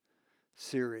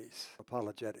series,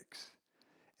 Apologetics.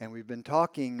 And we've been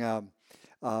talking the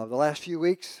last few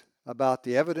weeks about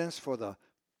the evidence for the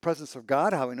presence of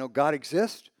God, how we know God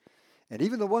exists. And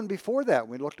even the one before that,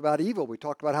 when we looked about evil, we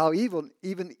talked about how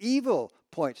even evil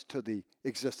points to the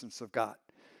existence of God.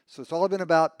 So it's all been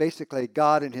about basically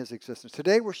God and his existence.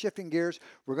 Today we're shifting gears.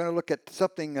 We're going to look at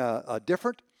something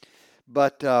different,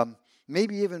 but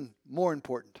maybe even more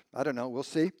important. I don't know. We'll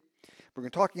see. We're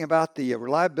going to be talking about the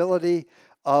reliability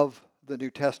of the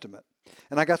New Testament.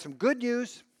 And I got some good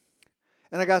news,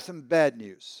 and I got some bad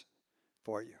news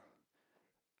for you.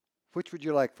 Which would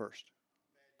you like first?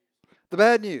 The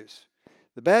bad news.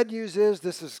 The bad news is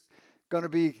this is going to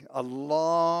be the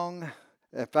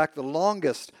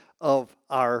longest of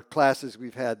our classes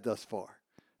we've had thus far.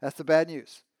 That's the bad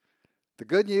news. The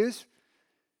good news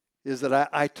is that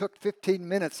I took 15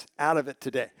 minutes out of it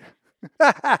today.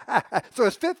 So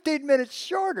it's 15 minutes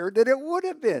shorter than it would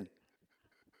have been.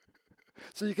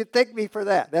 So you can thank me for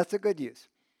that. That's the good news.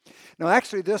 Now,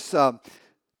 actually, this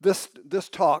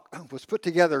talk was put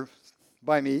together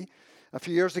by me a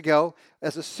few years ago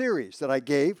as a series that I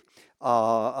gave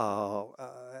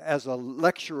as a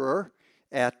lecturer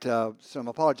at some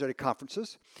apologetic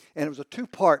conferences. And it was a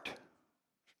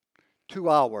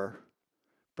two-hour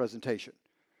presentation.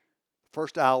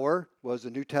 First hour was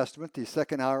the New Testament. The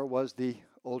second hour was the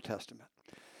Old Testament.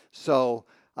 So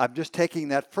I'm just taking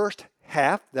that first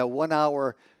half, that 1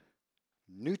 hour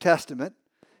New Testament,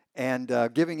 and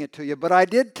giving it to you. But I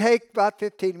did take about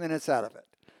 15 minutes out of it.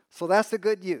 So that's the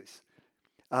good news.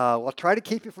 I'll try to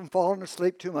keep you from falling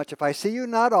asleep too much. If I see you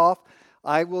nod off,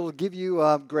 I will give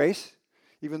you grace,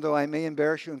 even though I may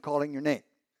embarrass you in calling your name.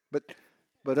 But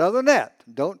other than that,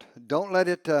 don't let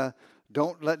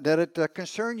it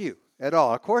concern you at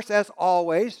all. Of course, as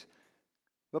always,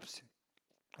 whoops.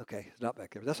 Okay, it's not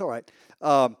back there. That's all right.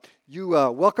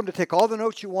 You're welcome to take all the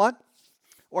notes you want,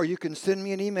 or you can send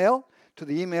me an email to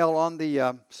the email on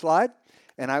the slide,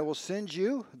 and I will send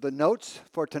you the notes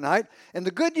for tonight. And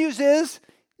the good news is,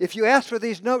 if you ask for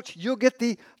these notes, you'll get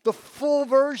the full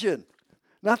version,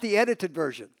 not the edited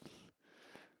version.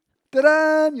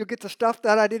 Ta-da! You'll get the stuff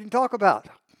that I didn't talk about.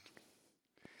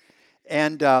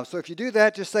 And so if you do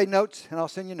that, just say notes, and I'll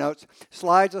send you notes.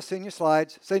 Slides, I'll send you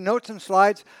slides. Say notes and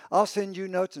slides, I'll send you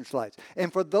notes and slides.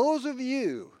 And for those of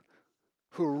you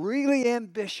who are really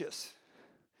ambitious,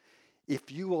 if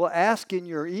you will ask in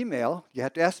your email, you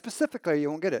have to ask specifically, or you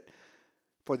won't get it.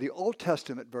 For the Old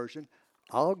Testament version,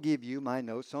 I'll give you my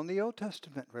notes on the Old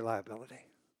Testament reliability.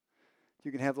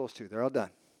 You can have those too. They're all done.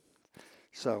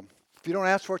 So if you don't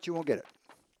ask for it, you won't get it.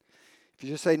 If you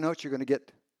just say notes, you're going to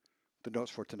get the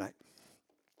notes for tonight.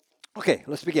 Okay,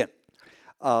 let's begin.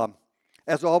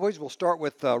 As always, we'll start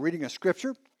with reading a scripture.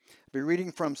 I'll be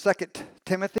reading from 2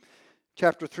 Timothy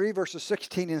chapter 3, verses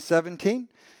 16 and 17,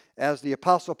 as the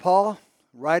Apostle Paul,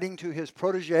 writing to his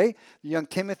protege, the young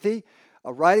Timothy,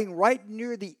 writing right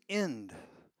near the end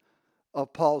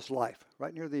of Paul's life,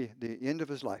 right near the end of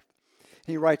his life.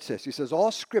 He writes this. He says,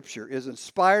 all scripture is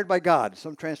inspired by God.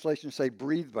 Some translations say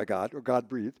breathed by God, or God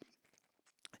breathed,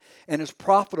 and is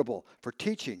profitable for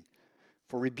teaching,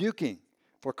 for rebuking,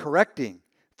 for correcting,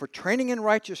 for training in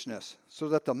righteousness, so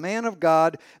that the man of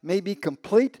God may be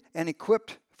complete and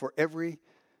equipped for every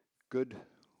good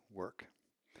work.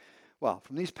 Well,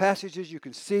 from these passages you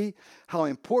can see how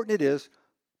important it is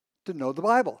to know the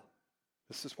Bible.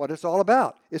 This is what it's all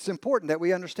about. It's important that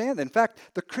we understand that. In fact,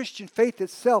 the Christian faith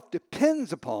itself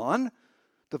depends upon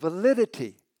the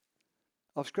validity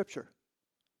of Scripture.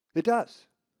 It does.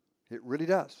 It really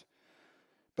does.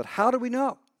 But how do we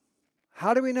know?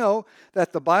 How do we know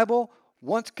that the Bible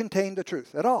once contained the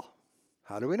truth at all?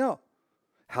 How do we know?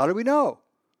 How do we know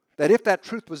that if that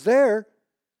truth was there,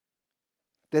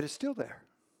 that it's still there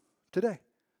today?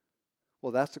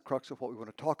 Well, that's the crux of what we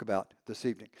want to talk about this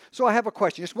evening. So I have a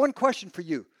question. Just one question for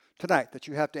you tonight that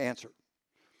you have to answer.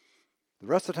 The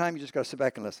rest of the time, you just got to sit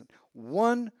back and listen.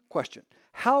 One question.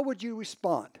 How would you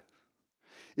respond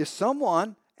if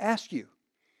someone asked you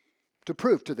to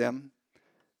prove to them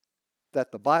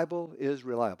that the Bible is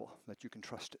reliable, that you can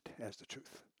trust it as the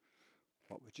truth?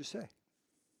 What would you say?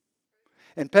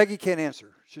 And Peggy can't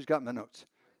answer. She's got my notes.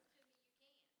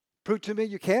 Prove to me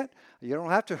you can't? You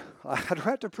don't have to. I don't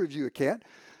have to prove you can't.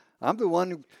 I'm the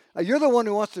one you're the one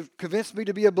who wants to convince me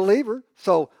to be a believer,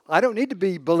 so I don't need to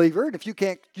be a believer. And if you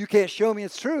can't show me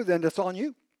it's true, then it's on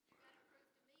you.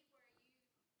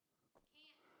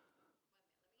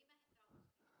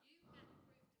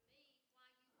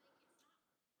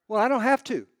 Well, I don't have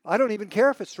to. I don't even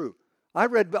care if it's true. I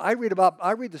read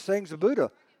the sayings of Buddha.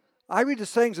 I read the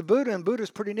sayings of Buddha, and Buddha's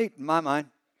pretty neat in my mind.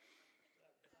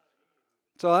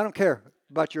 So I don't care.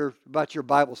 about your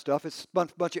Bible stuff. It's a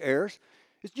bunch of errors.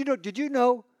 Did you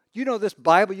know this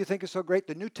Bible you think is so great?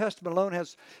 The New Testament alone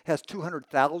has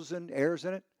 200,000 errors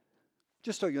in it.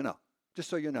 Just so you know. Just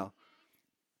so you know.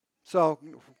 So,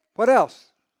 what else?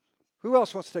 Who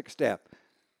else wants to take a stab?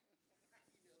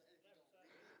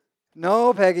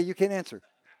 No, Peggy, you can't answer.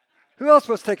 Who else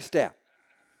wants to take a stab?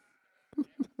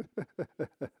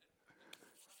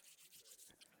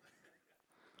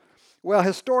 Well,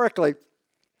 historically,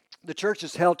 the church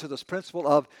has held to this principle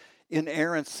of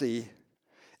inerrancy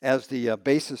as the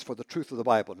basis for the truth of the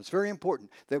Bible. And it's very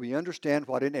important that we understand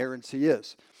what inerrancy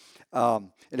is.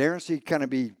 Inerrancy can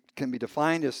be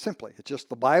defined as simply, it's just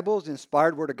the Bible's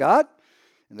inspired Word of God,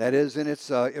 and that is in its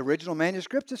original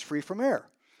manuscript, it's free from error.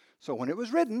 So when it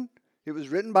was written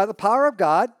by the power of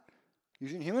God,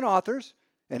 using human authors,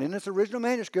 and in its original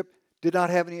manuscript, did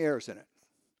not have any errors in it.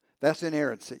 That's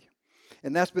inerrancy.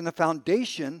 And that's been the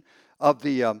foundation of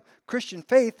the Christian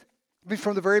faith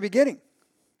from the very beginning.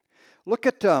 Look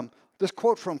at this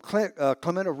quote from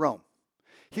Clement of Rome.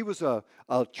 He was a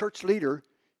church leader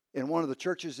in one of the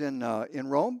churches in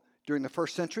Rome during the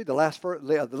first century, the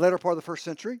latter part of the first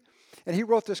century. And he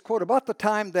wrote this quote about the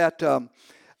time that the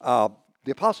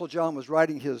Apostle John was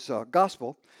writing his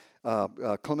gospel.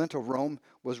 Clement of Rome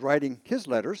was writing his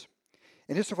letters.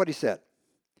 And here's what he said.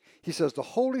 He says, the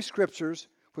Holy Scriptures,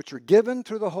 which are given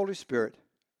through the Holy Spirit,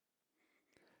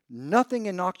 nothing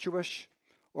innocuous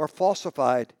or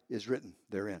falsified is written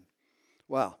therein.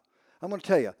 Wow. I'm going to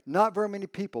tell you, not very many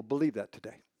people believe that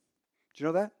today. Do you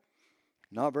know that?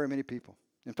 Not very many people.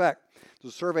 In fact,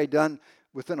 there's a survey done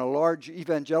within a large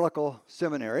evangelical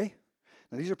seminary.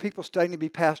 Now, these are people studying to be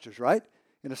pastors, right?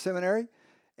 In a seminary.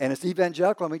 And it's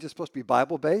evangelical. I mean, it's supposed to be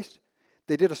Bible-based.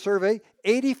 They did a survey.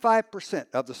 85%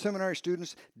 of the seminary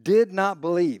students did not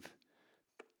believe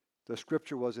the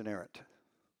Scripture was inerrant.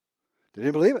 They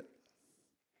didn't believe it.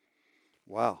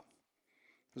 Wow.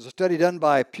 There's a study done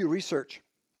by Pew Research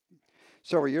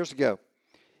several years ago,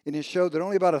 and it showed that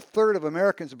only about a third of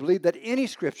Americans believe that any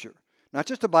Scripture, not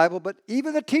just the Bible, but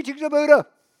even the teachings of Buddha,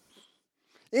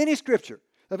 any Scripture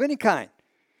of any kind,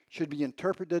 should be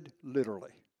interpreted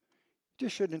literally. You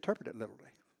just shouldn't interpret it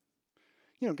literally.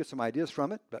 You know, get some ideas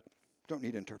from it, but don't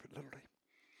need to interpret it literally.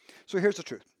 So here's the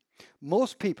truth.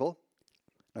 Most people,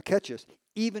 now catch this,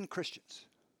 even Christians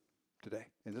today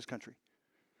in this country,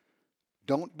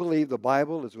 don't believe the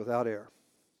Bible is without error.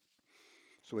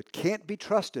 So it can't be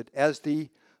trusted as the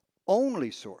only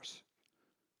source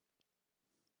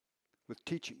with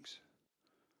teachings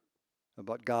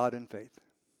about God and faith.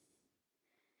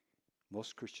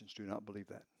 Most Christians do not believe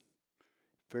that.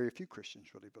 Very few Christians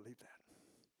really believe that.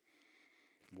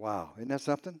 Wow, isn't that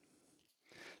something?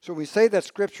 So when we say that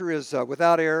Scripture is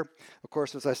without error, of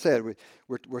course, as I said,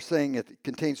 we're saying it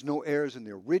contains no errors in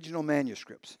the original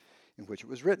manuscripts in which it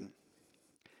was written.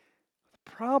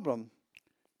 The problem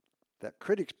that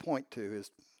critics point to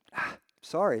is,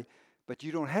 sorry, but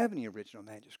you don't have any original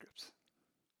manuscripts.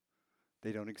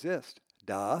 They don't exist.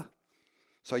 Duh.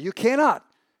 So you cannot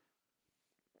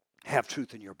have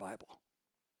truth in your Bible.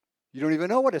 You don't even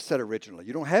know what it said originally.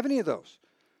 You don't have any of those.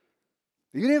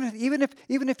 Even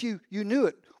if you knew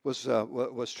it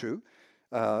was true,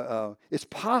 it's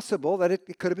possible that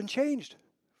it could have been changed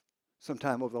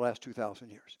sometime over the last 2,000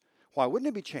 years. Why wouldn't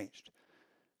it be changed?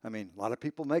 I mean, a lot of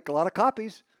people make a lot of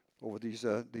copies over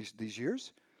these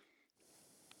years.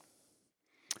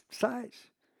 Besides,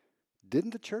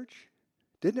 didn't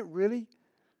it really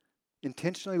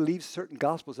intentionally leave certain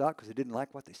gospels out because it didn't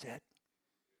like what they said?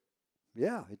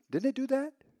 Yeah, didn't it do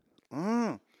that?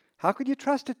 How could you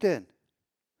trust it then?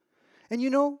 And you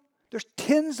know, there's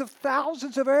tens of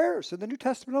thousands of errors in the New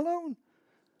Testament alone.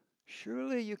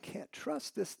 Surely you can't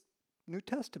trust this New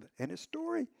Testament and its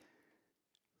story.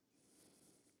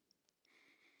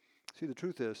 See, the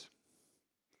truth is,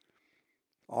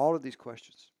 all of these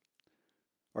questions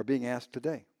are being asked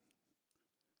today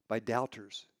by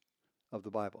doubters of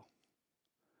the Bible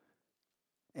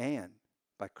and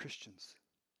by Christians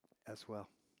as well.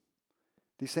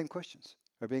 These same questions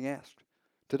are being asked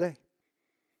today.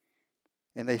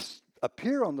 And they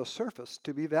appear on the surface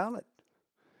to be valid,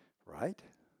 right?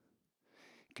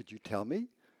 Could you tell me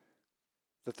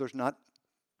that there's not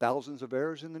thousands of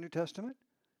errors in the New Testament?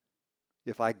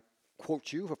 If I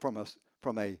quote you from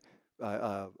a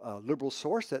liberal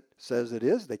source that says it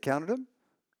is, they counted them,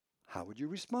 how would you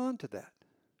respond to that?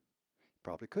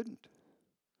 Probably couldn't.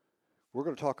 We're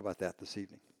going to talk about that this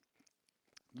evening.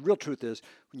 The real truth is,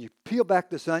 when you peel back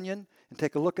this onion and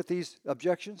take a look at these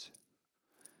objections,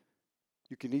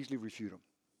 you can easily refute them.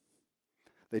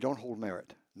 They don't hold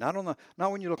merit. Not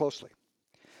when you look closely.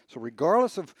 So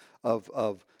regardless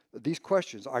of these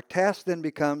questions, our task then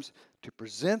becomes to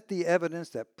present the evidence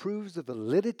that proves the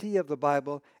validity of the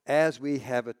Bible as we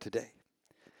have it today.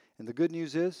 And the good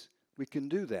news is we can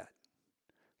do that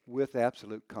with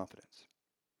absolute confidence.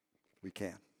 We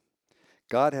can.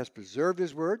 God has preserved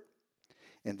His Word,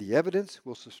 and the evidence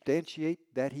will substantiate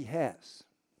that He has.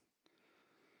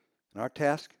 And our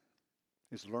task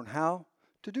is to learn how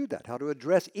to do that, how to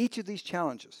address each of these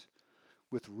challenges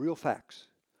with real facts.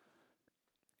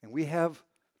 And we have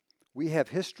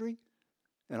history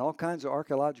and all kinds of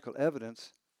archaeological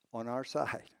evidence on our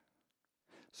side.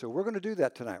 So we're going to do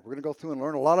that tonight. We're going to go through and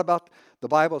learn a lot about the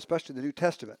Bible, especially the New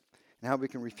Testament, and how we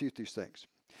can refute these things.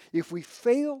 If we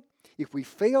fail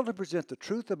to present the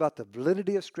truth about the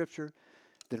validity of Scripture,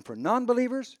 then for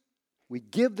non-believers, we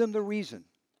give them the reason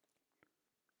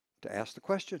to ask the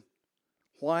question,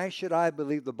 why should I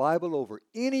believe the Bible over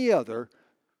any other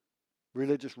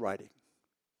religious writing,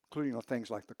 including on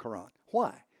things like the Quran?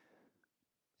 Why?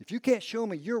 If you can't show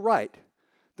me you're right,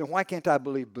 then why can't I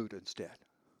believe Buddha instead?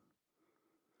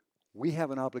 We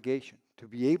have an obligation to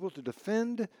be able to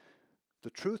defend the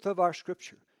truth of our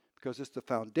Scripture because it's the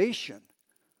foundation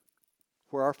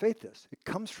where our faith is. It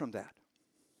comes from that.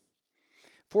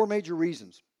 4 major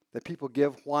reasons that people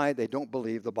give why they don't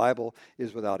believe the Bible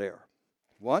is without error.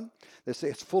 1, they say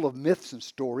it's full of myths and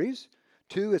stories.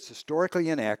 2, it's historically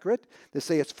inaccurate. They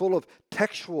say it's full of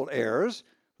textual errors,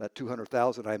 that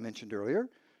 200,000 I mentioned earlier.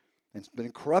 And it's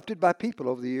been corrupted by people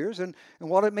over the years. And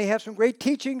while it may have some great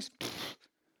teachings,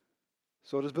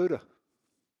 so does Buddha.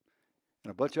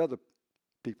 And a bunch of other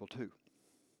people too.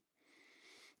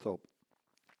 So,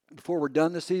 before we're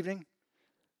done this evening,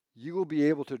 you will be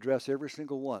able to address every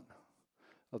single one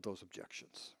of those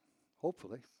objections.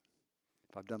 Hopefully.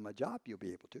 If I've done my job, you'll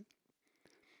be able to.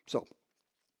 So,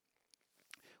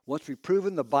 once we've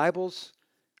proven the Bible's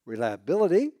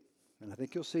reliability, and I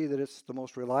think you'll see that it's the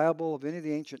most reliable of any of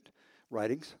the ancient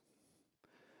writings,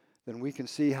 then we can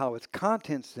see how its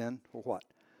contents then are what?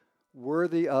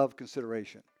 Worthy of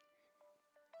consideration.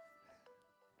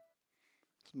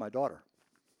 This is my daughter.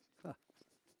 Huh.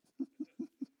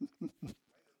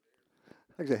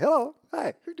 I say, hello, hi,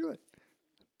 how you doing?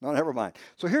 No, never mind.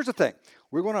 So here's the thing.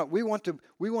 We want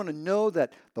to know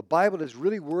that the Bible is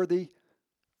really worthy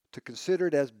to consider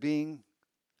it as being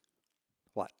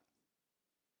what?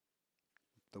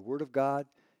 The Word of God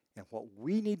and what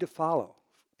we need to follow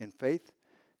in faith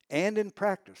and in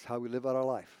practice, how we live out our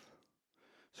life.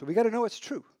 So we got to know it's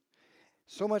true.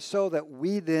 So much so that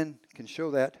we then can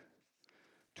show that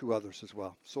to others as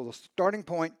well. So the starting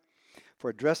point for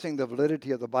addressing the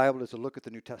validity of the Bible is to look at the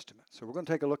New Testament. So we're going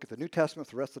to take a look at the New Testament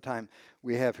for the rest of the time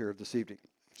we have here this evening.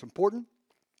 It's important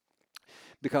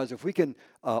because if we can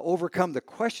overcome the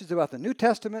questions about the New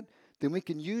Testament, then we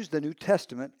can use the New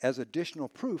Testament as additional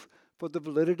proof for the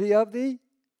validity of the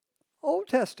Old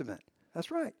Testament. That's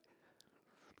right.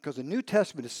 Because the New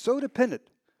Testament is so dependent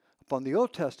upon the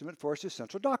Old Testament for its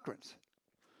essential doctrines.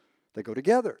 They go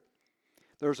together.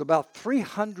 There's about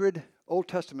 300 Old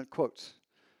Testament quotes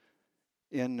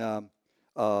in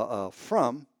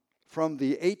from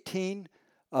the 18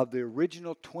 of the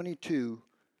original 22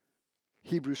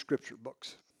 Hebrew Scripture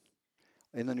books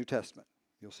in the New Testament.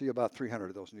 You'll see about 300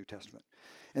 of those in the New Testament.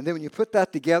 And then when you put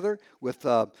that together with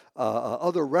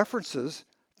other references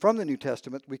from the New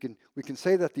Testament, we can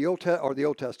say that the Old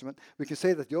Testament, we can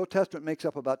say that the Old Testament makes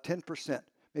up about 10%,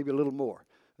 maybe a little more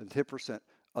than 10%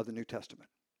 of the New Testament,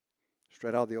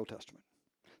 straight out of the Old Testament.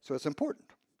 So it's important.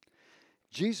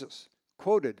 Jesus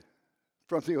quoted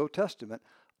from the Old Testament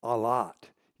a lot.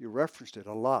 He referenced it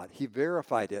a lot. He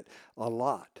verified it a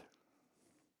lot.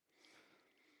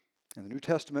 And the New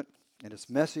Testament and its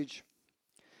message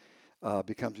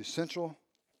becomes essential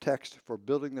text for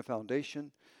building the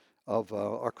foundation of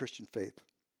our Christian faith.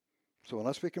 So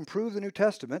unless we can prove the New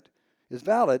Testament is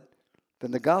valid,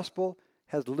 then the gospel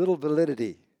has little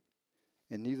validity,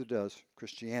 and neither does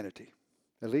Christianity.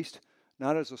 At least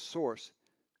not as a source,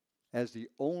 as the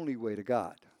only way to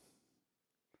God.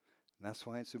 And that's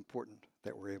why it's important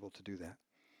that we're able to do that.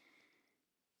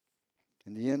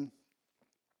 In the end,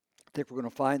 I think we're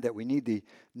going to find that we need the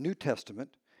New Testament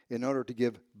in order to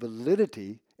give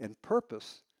validity and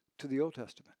purpose to the Old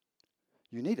Testament.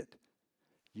 You need it.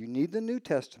 You need the New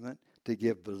Testament to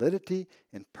give validity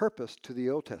and purpose to the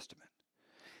Old Testament.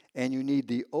 And you need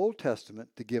the Old Testament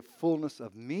to give fullness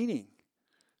of meaning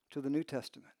to the New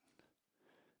Testament.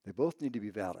 They both need to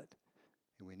be valid.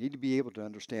 And we need to be able to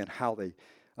understand how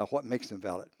what makes them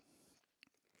valid.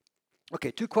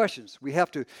 Okay, 2 questions we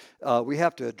have to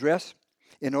address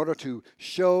in order to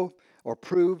show or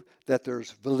prove that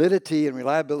there's validity and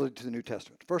reliability to the New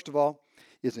Testament. First of all,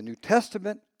 is the New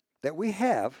Testament that we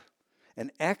have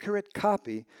an accurate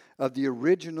copy of the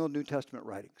original New Testament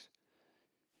writings.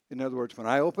 In other words, when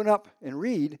I open up and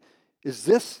read, is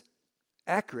this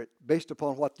accurate based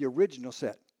upon what the original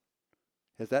said?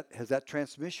 Has that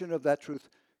transmission of that truth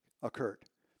occurred?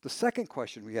 The second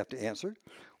question we have to answer,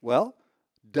 well,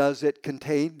 does it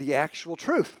contain the actual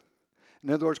truth? In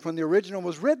other words, when the original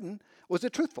was written, was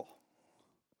it truthful?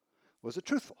 Was it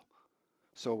truthful?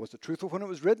 So was it truthful when it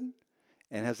was written?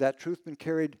 And has that truth been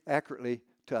carried accurately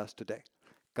to us today?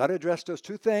 Got to address those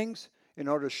two things in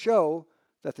order to show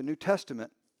that the New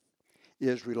Testament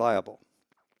is reliable.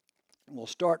 And we'll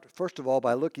start, first of all,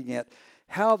 by looking at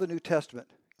how the New Testament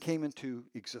came into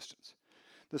existence.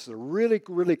 This is a really,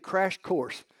 really crash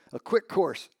course, a quick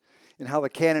course in how the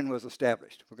canon was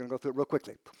established. We're going to go through it real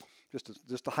quickly,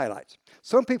 just the highlights.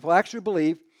 Some people actually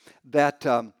believe that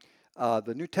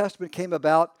the New Testament came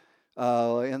about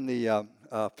in the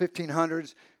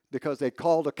 1500s because they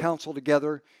called a council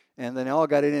together and then they all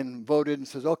got in and voted and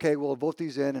says, okay, we'll vote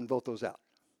these in and vote those out.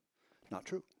 Not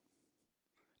true.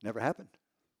 Never happened.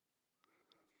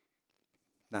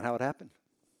 Not how it happened.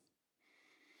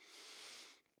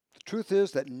 The truth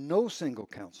is that no single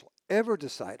council ever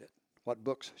decided what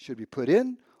books should be put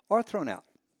in or thrown out.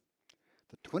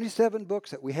 The 27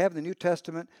 books that we have in the New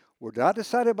Testament were not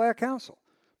decided by a council,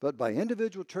 but by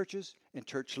individual churches and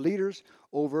church leaders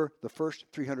over the first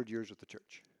 300 years of the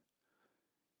church.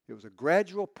 It was a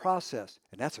gradual process,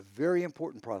 and that's a very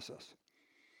important process.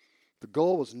 The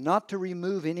goal was not to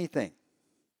remove anything.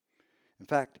 In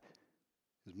fact,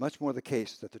 it's much more the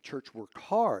case that the church worked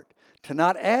hard to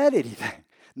not add anything,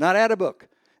 not add a book,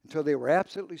 until they were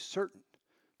absolutely certain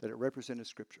that it represented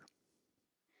Scripture.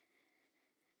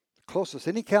 The closest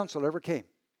any council ever came,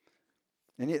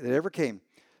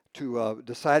 to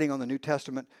deciding on the New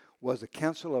Testament was the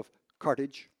Council of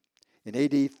Carthage in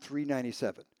AD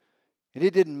 397. And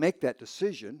it didn't make that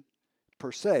decision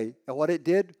per se. And what it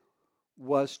did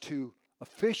was to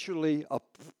officially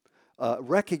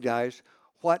recognize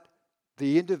what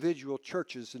the individual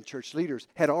churches and church leaders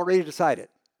had already decided.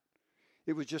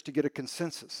 It was just to get a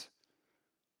consensus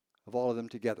of all of them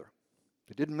together.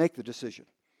 It didn't make the decision.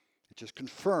 It just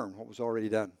confirmed what was already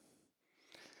done.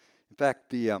 In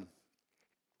fact,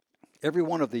 every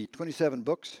one of the 27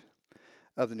 books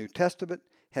of the New Testament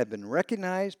had been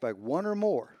recognized by one or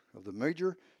more of the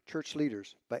major church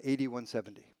leaders by AD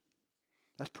 170.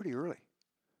 That's pretty early.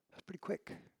 That's pretty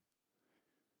quick.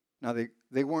 Now,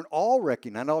 they weren't all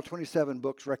recognized, not all 27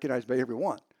 books recognized by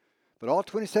everyone, but all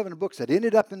 27 books that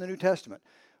ended up in the New Testament,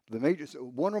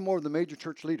 one or more of the major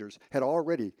church leaders had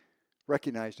already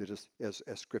recognized it as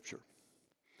Scripture.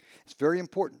 It's very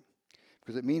important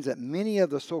because it means that many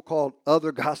of the so-called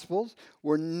other Gospels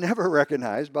were never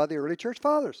recognized by the early church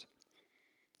fathers.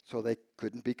 So they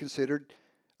couldn't be considered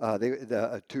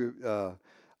to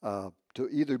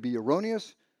either be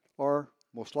erroneous or,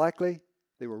 most likely,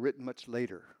 they were written much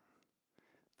later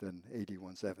than AD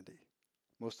 170.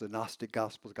 Most of the Gnostic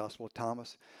Gospels, Gospel of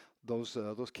Thomas, those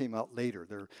came out later.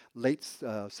 They're late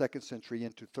 2nd century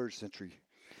into 3rd century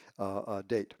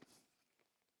date.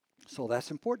 So that's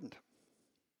important.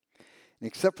 And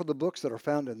except for the books that are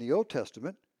found in the Old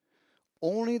Testament,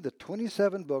 only the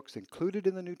 27 books included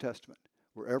in the New Testament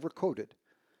were ever quoted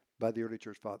by the early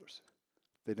church fathers.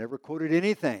 They never quoted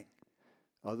anything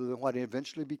other than what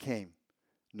eventually became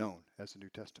known as the New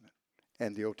Testament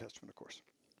and the Old Testament, of course.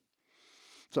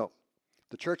 So,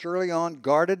 the church early on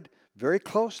guarded very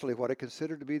closely what it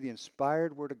considered to be the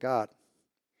inspired Word of God.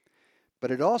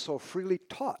 But it also freely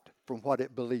taught from what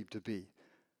it believed to be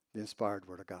the inspired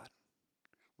Word of God.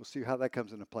 We'll see how that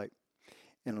comes into play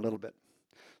in a little bit.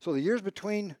 So the years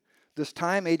between this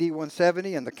time, AD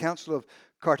 170, and the Council of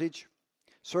Carthage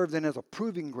served then as a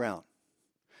proving ground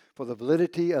for the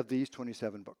validity of these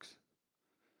 27 books.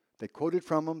 They quoted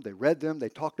from them, they read them, they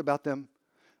talked about them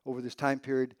over this time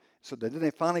period. So then they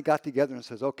finally got together and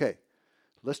says, okay,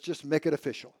 let's just make it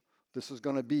official. This is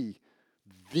going to be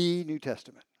the New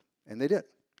Testament. And they did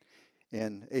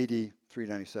in AD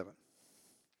 397.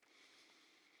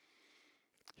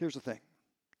 Here's the thing.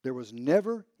 There was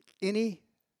never any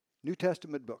New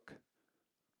Testament book,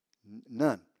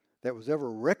 none, that was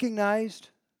ever recognized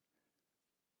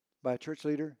by a church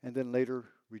leader and then later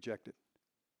rejected.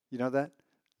 You know that?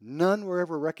 None were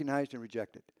ever recognized and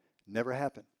rejected. Never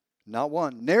happened. Not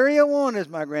one. Nary a one, as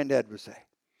my granddad would say.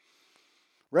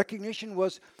 Recognition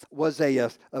was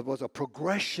a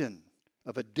progression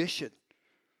of addition,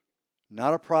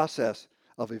 not a process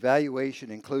of evaluation,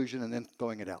 inclusion, and then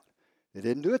throwing it out. They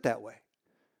didn't do it that way.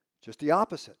 Just the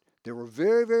opposite. They were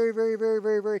very, very, very, very,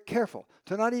 very, very careful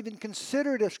to not even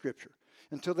consider it as Scripture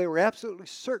until they were absolutely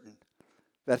certain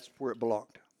that's where it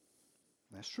belonged.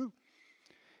 That's true.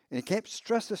 And you can't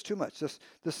stress this too much.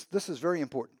 This is very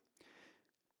important.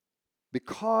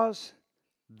 Because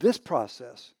this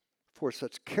process, for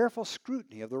such careful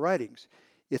scrutiny of the writings,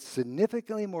 it's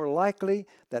significantly more likely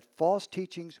that false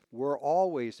teachings were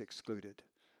always excluded.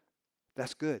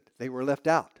 That's good. They were left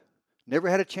out. Never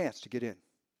had a chance to get in.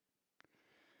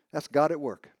 That's God at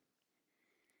work.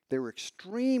 They were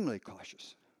extremely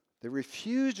cautious. They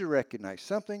refused to recognize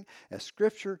something as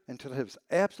Scripture until it was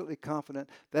absolutely confident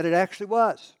that it actually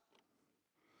was.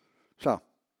 So,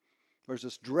 there's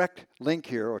this direct link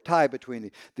here, or tie,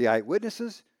 between the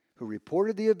eyewitnesses who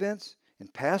reported the events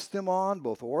and passed them on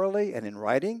both orally and in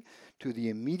writing to the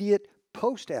immediate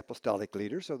post-apostolic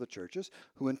leaders of the churches,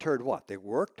 who in turn what? They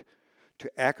worked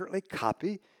to accurately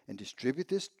copy and distribute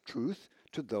this truth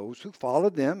to those who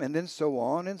followed them, and then so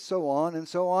on and so on and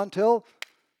so on till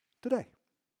today.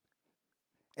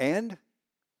 And,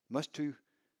 much to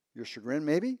your chagrin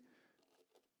maybe,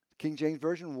 the King James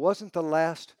Version wasn't the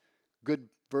last good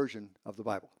version of the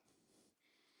Bible.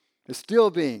 It's still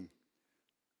being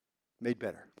made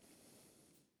better.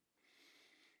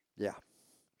 Yeah.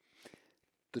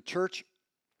 The church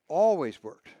always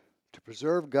worked to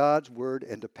preserve God's word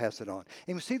and to pass it on.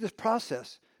 And we see this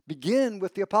process begin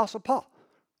with the Apostle Paul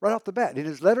right off the bat. In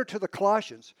his letter to the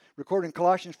Colossians, recorded in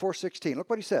Colossians 4:16, look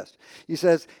what he says. He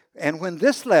says, "And when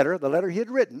this letter," the letter he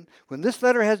had written, "when this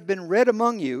letter has been read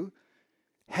among you,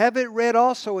 have it read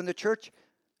also in the church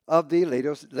of the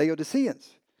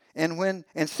Laodiceans.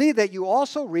 And see that you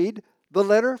also read the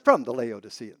letter from the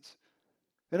Laodiceans."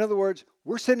 In other words,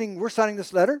 we're signing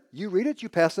this letter, you read it, you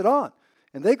pass it on.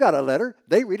 And they got a letter,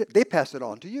 they read it, they pass it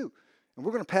on to you. And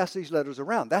we're going to pass these letters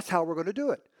around. That's how we're going to do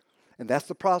it. And that's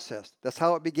the process. That's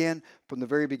how it began from the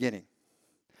very beginning.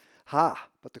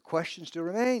 But the question still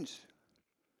remains.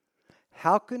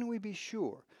 How can we be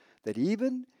sure that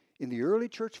even in the early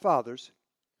church fathers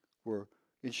were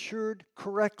ensured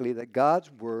correctly that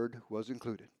God's word was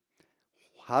included?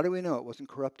 How do we know it wasn't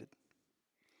corrupted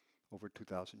over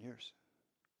 2,000 years?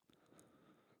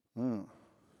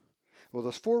 Well,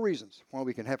 there's 4 reasons why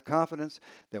we can have confidence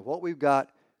that what we've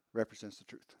got represents the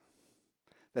truth,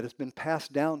 that it's been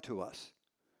passed down to us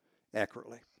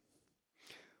accurately.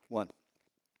 1,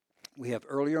 we have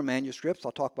earlier manuscripts.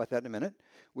 I'll talk about that in a minute.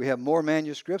 We have more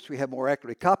manuscripts. We have more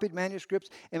accurately copied manuscripts.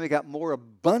 And we got more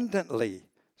abundantly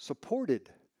supported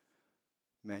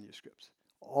manuscripts.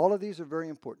 All of these are very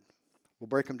important. We'll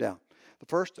break them down. The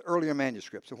first, earlier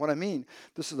manuscripts. And what I mean,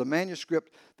 this is a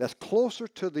manuscript that's closer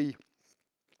to the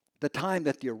time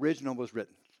that the original was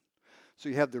written. So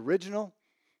you have the original,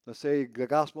 let's say the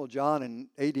Gospel of John in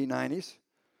AD 90s,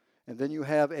 and then you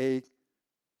have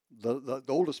the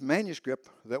oldest manuscript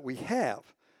that we have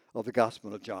of the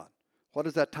Gospel of John. What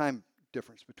is that time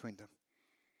difference between them?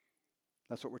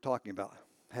 That's what we're talking about,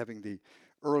 having the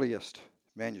earliest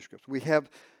manuscripts. We have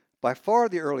by far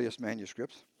the earliest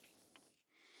manuscripts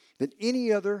than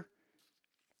any other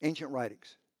ancient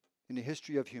writings in the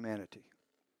history of humanity.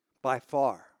 By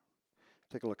far.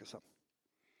 Take a look at some.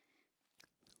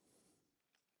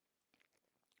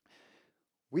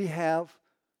 We have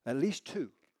at least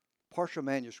 2 partial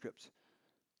manuscripts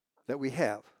that we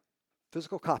have,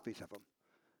 physical copies of them,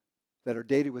 that are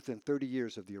dated within 30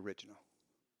 years of the original.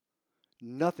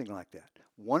 Nothing like that.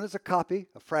 One is a copy,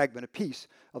 a fragment, a piece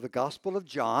of the Gospel of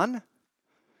John,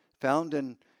 found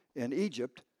in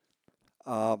Egypt,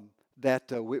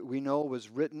 that we know was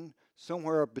written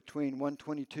somewhere between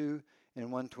 122 and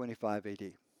 125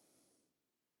 AD.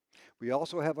 We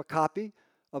also have a copy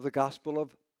of the Gospel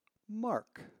of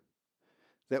Mark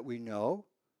that we know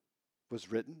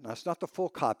was written. Now, it's not the full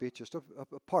copy, it's just a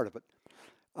part of it,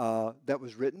 that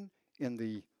was written in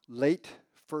the late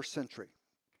 1st century,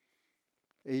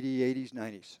 80s,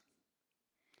 90s.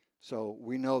 So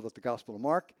we know that the Gospel of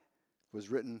Mark was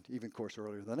written even, of course,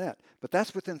 earlier than that. But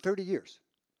that's within 30 years.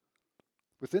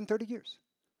 Within 30 years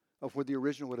of where the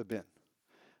original would have been.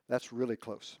 That's really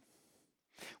close.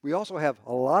 We also have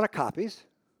a lot of copies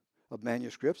of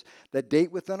manuscripts that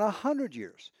date within 100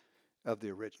 years of the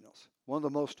originals. One of the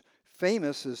most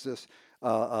famous is this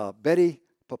Betty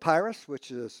Papyrus,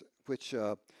 which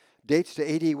dates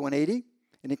to AD 180,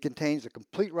 and it contains the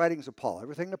complete writings of Paul.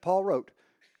 Everything that Paul wrote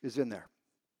is in there,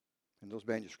 in those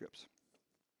manuscripts.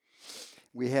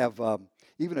 We have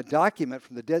even a document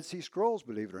from the Dead Sea Scrolls,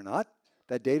 believe it or not,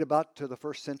 that date about to the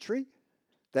 1st century,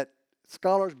 that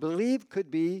scholars believe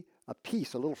could be a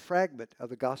piece, a little fragment of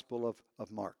the Gospel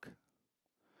of Mark.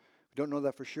 We don't know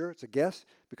that for sure. It's a guess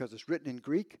because it's written in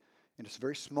Greek and it's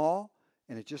very small,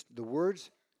 and it just, the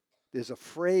words, there's a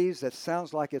phrase that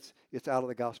sounds like it's out of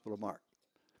the Gospel of Mark.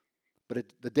 But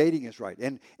the dating is right.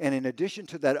 And in addition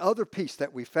to that other piece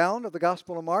that we found of the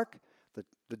Gospel of Mark,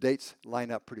 The dates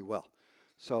line up pretty well.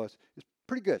 So it's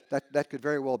pretty good. That could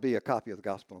very well be a copy of the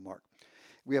Gospel of Mark.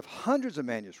 We have hundreds of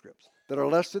manuscripts that are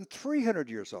less than 300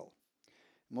 years old.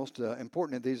 Most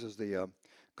important of these is the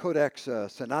Codex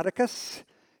Sinaiticus.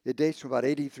 It dates from about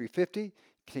 8350.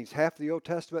 Contains half of the Old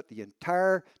Testament, the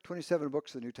entire 27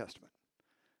 books of the New Testament.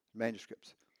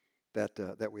 Manuscripts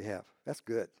that we have. That's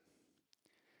good.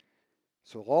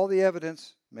 So all the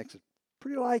evidence makes it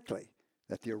pretty likely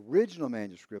that the original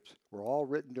manuscripts were all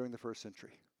written during the first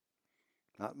century.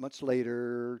 Not much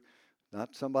later,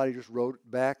 not somebody just wrote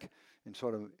back and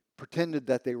sort of pretended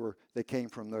that they came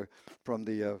from the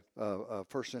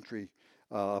first century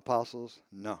apostles.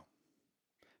 No,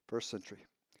 first century.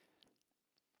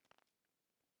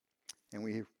 And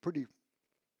we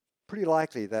pretty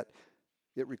likely that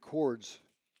it records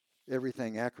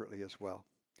everything accurately as well.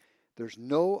 There's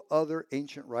no other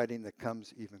ancient writing that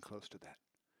comes even close to that.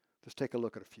 Let's take a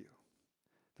look at a few.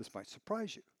 This might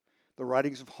surprise you. The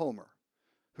writings of Homer.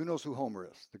 Who knows who Homer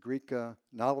is? The Greek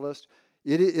novelist.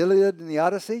 Iliad and the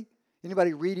Odyssey.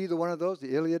 Anybody read either one of those?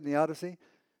 The Iliad and the Odyssey?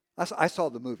 I saw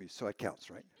the movies, so it counts,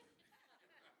 right?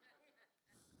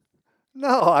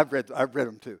 No, I've read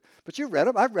them too. But you read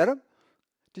them. I've read them.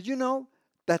 Did you know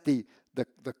that the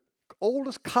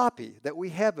oldest copy that we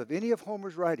have of any of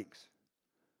Homer's writings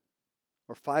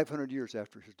are 500 years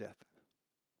after his death?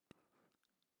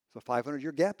 So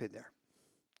 500-year gap in there.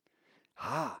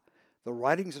 The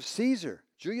writings of Caesar,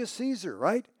 Julius Caesar,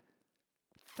 right?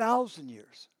 1,000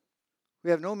 years. We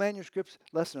have no manuscripts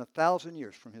less than 1,000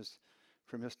 years from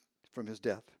his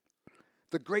death.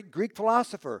 The great Greek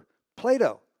philosopher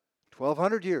Plato,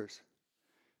 1,200 years.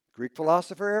 Greek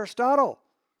philosopher Aristotle,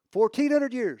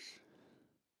 1,400 years.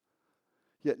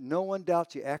 Yet no one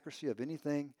doubts the accuracy of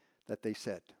anything that they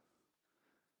said.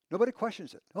 Nobody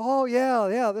questions it. Oh,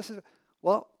 yeah, this is...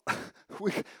 Well,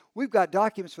 we've got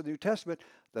documents for the New Testament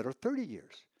that are 30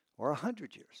 years or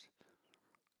 100 years.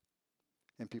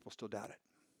 And people still doubt it.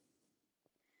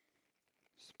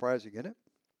 Surprising, isn't it?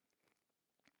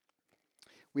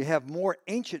 We have more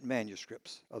ancient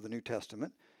manuscripts of the New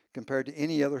Testament compared to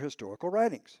any other historical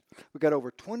writings. We've got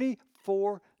over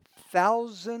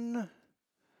 24,000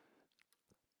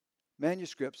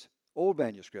 manuscripts, old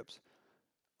manuscripts,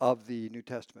 of the New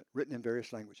Testament, written in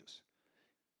various languages.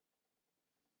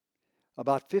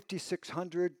 About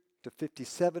 5,600 to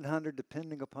 5,700,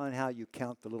 depending upon how you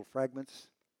count the little fragments,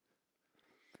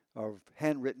 are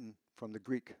handwritten from the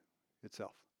Greek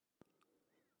itself.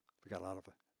 We've got a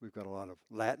lot of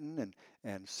Latin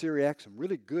and Syriac, some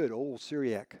really good old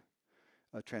Syriac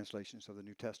translations of the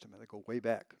New Testament that go way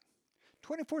back.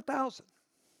 24,000.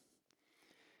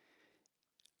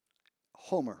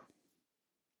 Homer.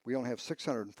 We only have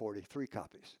 643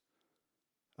 copies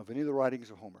of any of the writings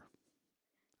of Homer,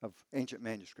 of ancient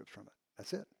manuscripts from it.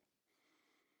 That's it.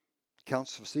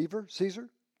 Counts of Caesar,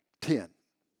 10.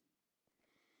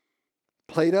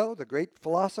 Plato, the great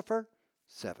philosopher,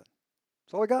 7.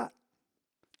 That's all we got.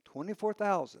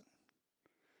 24,000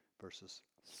 versus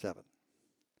 7.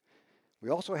 We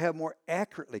also have more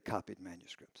accurately copied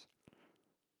manuscripts.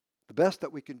 The best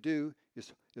that we can do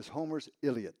is Homer's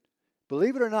Iliad.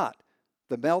 Believe it or not,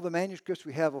 the manuscripts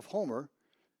we have of Homer,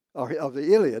 or of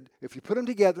the Iliad, if you put them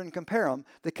together and compare them,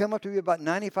 they come up to be about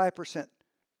 95%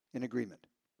 in agreement.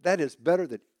 That is better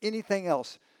than anything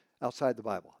else outside the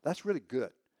Bible. That's really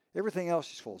good. Everything else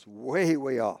just falls way,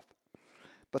 way off.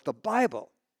 But the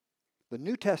Bible, the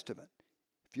New Testament,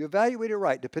 if you evaluate it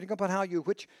right, depending upon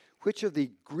which of the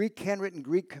handwritten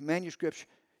Greek manuscripts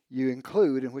you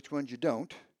include and which ones you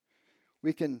don't,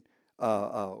 we can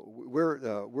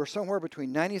we're somewhere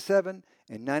between 97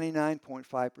 and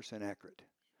 99.5% accurate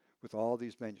with all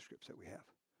these manuscripts that we have.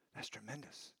 That's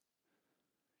tremendous.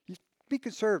 You be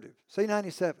conservative. Say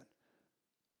 97.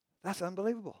 That's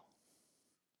unbelievable.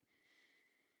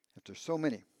 If there's so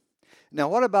many. Now,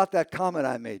 what about that comment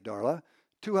I made, Darla?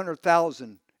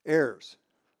 200,000 errors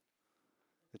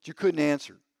that you couldn't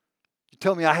answer. You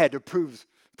tell me I had to prove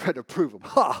them.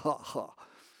 Ha, ha, ha.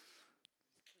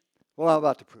 Well, I'm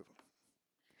about to prove them.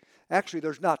 Actually,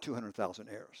 there's not 200,000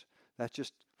 errors. That's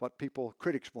just what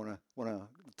critics want to,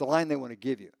 the line they want to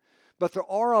give you. But there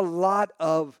are a lot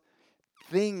of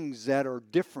things that are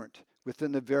different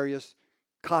within the various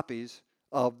copies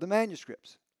of the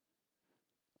manuscripts.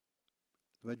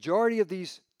 The majority of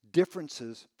these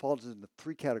differences falls into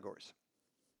 3 categories.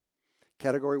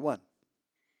 Category 1,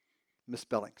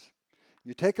 misspellings.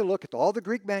 You take a look at all the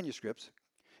Greek manuscripts,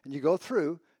 and you go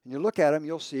through, and you look at them,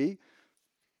 you'll see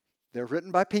they're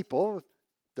written by people.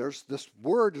 There's this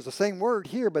word, is the same word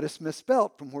here, but it's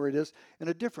misspelled from where it is in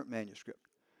a different manuscript.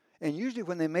 And usually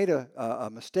when they made a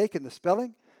mistake in the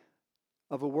spelling,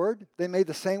 of a word, they made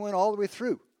the same one all the way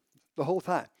through the whole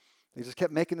time. They just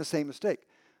kept making the same mistake.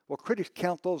 Well, critics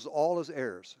count those all as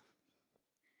errors.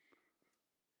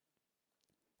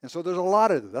 And so there's a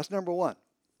lot of them. That's number one.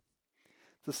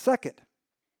 The second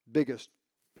biggest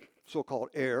so-called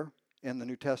error in the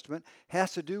New Testament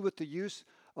has to do with the use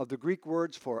of the Greek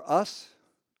words for us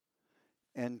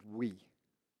and we.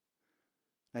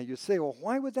 Now you say, well,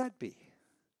 why would that be?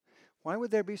 Why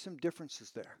would there be some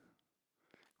differences there?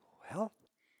 Well,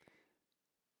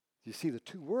 you see the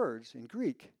two words in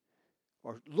Greek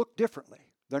look differently.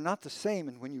 They're not the same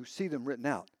when you see them written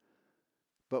out.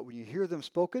 But when you hear them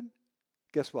spoken,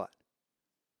 guess what?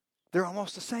 They're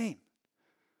almost the same.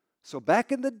 So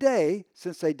back in the day,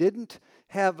 since they didn't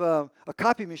have a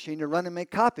copy machine to run and make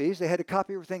copies, they had to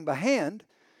copy everything by hand.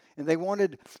 And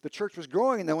the church was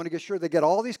growing, and they wanted to get sure they get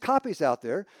all these copies out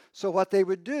there. So what they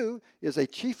would do is a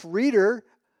chief reader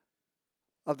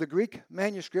of the Greek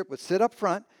manuscript would sit up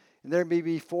front, and there may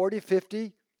be 40,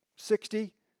 50,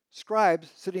 60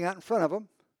 scribes sitting out in front of him,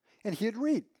 and he'd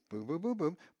read. Boom, boom, boom,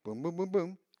 boom, boom, boom, boom,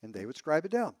 boom, and they would scribe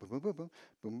it down. Boom, boom, boom, boom,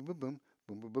 boom, boom, boom, boom,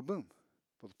 boom, boom, boom, boom.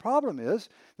 Well, the problem is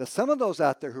that some of those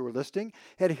out there who were listening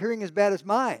had hearing as bad as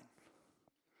mine.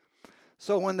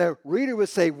 So when the reader would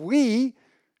say we,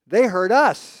 they heard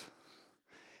us.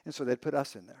 And so they'd put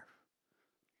us in there.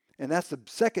 And that's the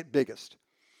second biggest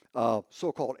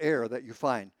so-called error that you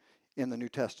find in the New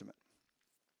Testament.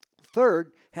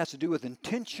 Third has to do with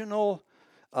intentional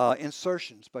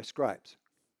insertions by scribes.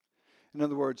 In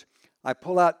other words,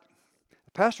 the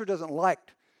pastor doesn't like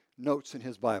notes in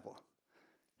his Bible.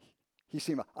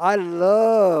 I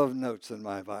love notes in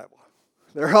my Bible.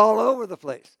 They're all over the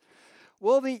place.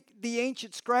 Well, the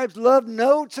ancient scribes loved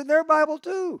notes in their Bible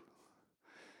too.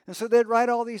 And so they'd write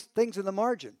all these things in the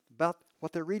margin about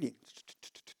what they're reading.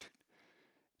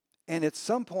 And at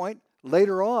some point,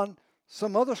 later on,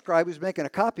 some other scribe who's making a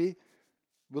copy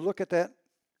would look at that.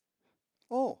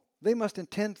 Oh, they must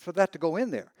intend for that to go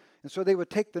in there. And so they would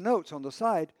take the notes on the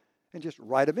side and just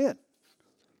write them in,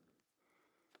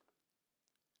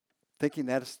 thinking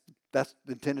that's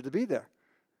intended to be there.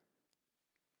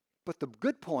 But the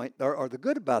good point, or the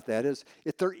good about that is,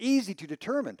 they're easy to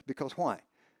determine, because why?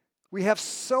 We have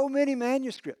so many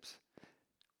manuscripts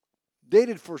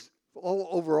dated for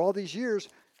over all these years.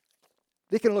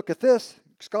 They can look at this,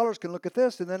 scholars can look at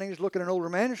this, and then they just look at an older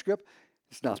manuscript.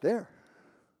 It's not there.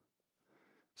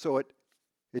 So it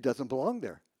doesn't belong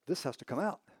there. This has to come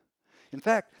out. In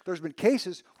fact, there's been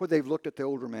cases where they've looked at the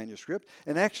older manuscript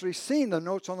and actually seen the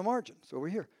notes on the margins over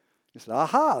here. They said,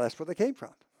 aha, that's where they came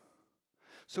from.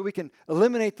 So we can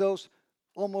eliminate those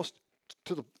almost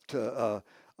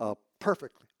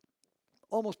perfectly.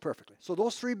 Almost perfectly. So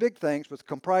those three big things, which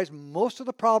comprise most of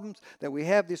the problems that we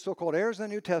have, these so-called errors in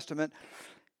the New Testament,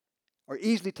 are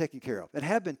easily taken care of and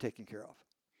have been taken care of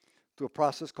through a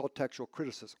process called textual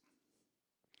criticism.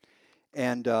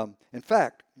 And in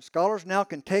fact, scholars now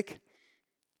can take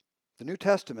the New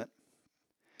Testament,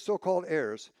 so-called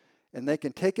errors, and they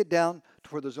can take it down to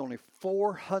where there's only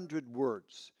 400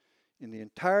 words in the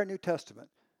entire New Testament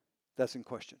that's in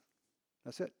question.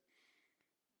 That's it.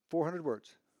 400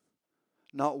 words.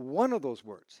 Not one of those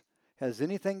words has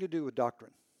anything to do with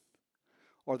doctrine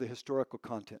or the historical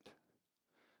content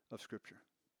of Scripture.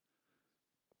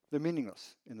 They're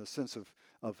meaningless in the sense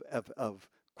of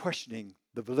questioning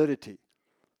the validity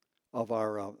of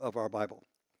our Bible.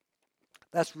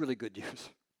 That's really good news.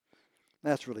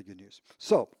 That's really good news.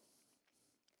 So,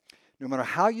 no matter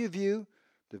how you view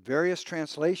the various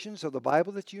translations of the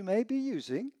Bible that you may be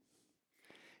using,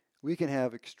 we can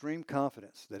have extreme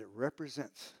confidence that it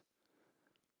represents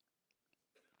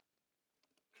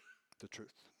the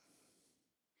truth,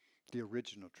 the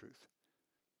original truth.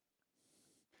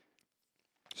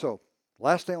 So,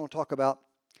 last thing I want to talk about,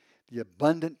 the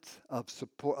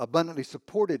abundantly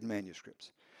supported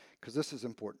manuscripts, because this is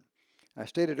important. I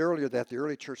stated earlier that the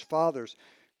early church fathers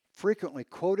frequently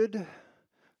quoted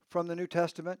from the New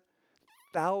Testament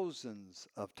thousands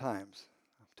of times.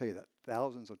 I'll tell you that,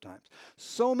 thousands of times.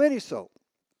 So many so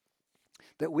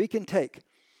that we can take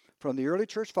from the early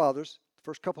church fathers, the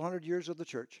first couple hundred years of the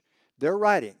church, their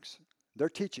writings, their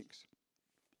teachings,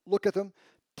 look at them,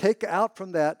 take out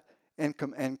from that, and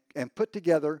put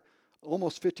together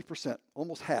almost 50%,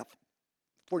 almost half,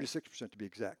 46% to be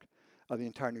exact, of the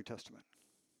entire New Testament.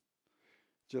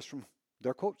 Just from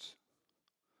their quotes.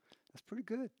 That's pretty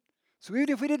good. So even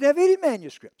if we didn't have any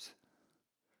manuscripts,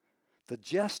 the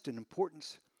gist and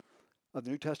importance of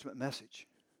the New Testament message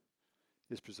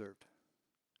is preserved.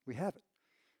 We have it.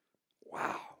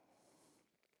 Wow.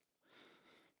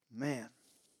 Man.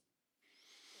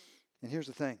 And here's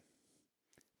the thing.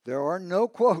 There are no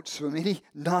quotes from any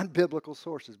non-biblical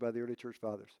sources by the early church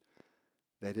fathers.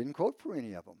 They didn't quote from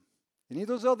any of them. Any of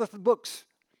those other books,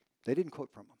 they didn't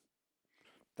quote from them.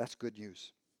 That's good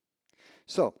news.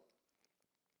 So,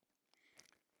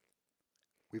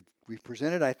 we've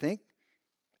presented, I think,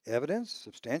 evidence,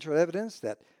 substantial evidence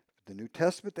that the New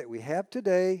Testament that we have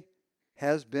today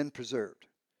has been preserved.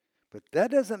 But that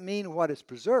doesn't mean what is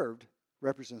preserved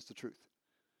represents the truth.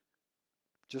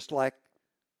 Just like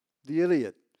the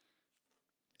Iliad.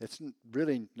 It's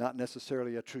really not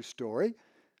necessarily a true story.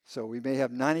 So we may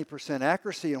have 90%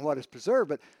 accuracy in what is preserved,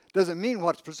 but it doesn't mean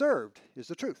what's preserved is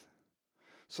the truth.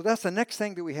 So that's the next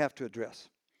thing that we have to address.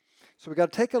 So we've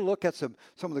got to take a look at some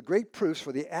of the great proofs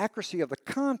for the accuracy of the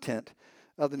content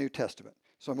of the New Testament.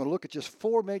 So I'm going to look at just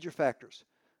 4 major factors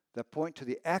that point to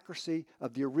the accuracy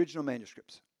of the original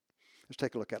manuscripts. Let's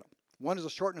take a look at them. One is the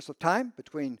shortness of time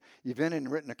between event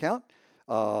and written account,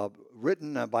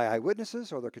 written by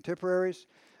eyewitnesses or their contemporaries,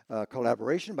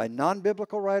 collaboration by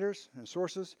non-biblical writers and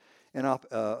sources, and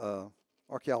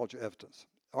archaeological evidence.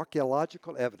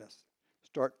 Archaeological evidence.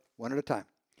 Start one at a time.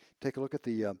 Take a look at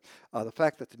the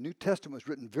fact that the New Testament was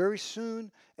written very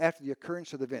soon after the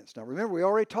occurrence of the events. Now remember, we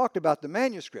already talked about the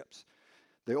manuscripts.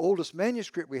 The oldest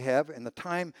manuscript we have and the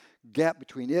time gap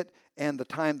between it and the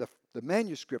time the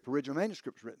original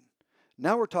manuscript was written.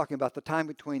 Now we're talking about the time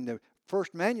between the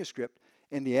first manuscript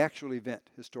and the actual event,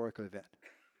 historical event.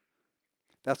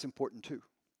 That's important too.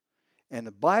 And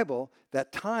the Bible,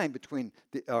 that time between,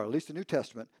 or at least the New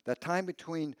Testament, that time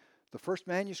between the first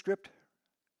manuscript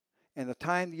and the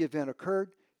time the event occurred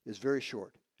is very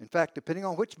short. In fact, depending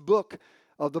on which book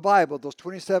of the Bible, those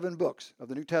 27 books of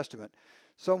the New Testament,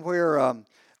 somewhere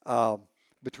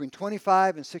between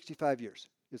 25 and 65 years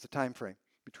is the time frame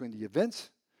between the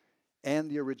events and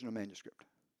the original manuscript.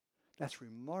 That's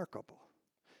remarkable.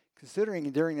 Considering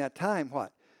during that time,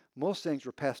 what? Most things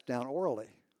were passed down orally,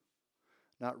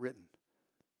 not written.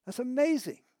 That's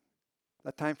amazing,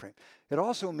 that time frame. It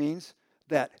also means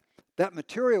that that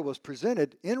material was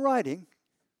presented in writing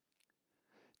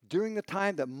during the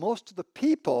time that most of the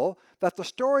people that the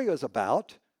story is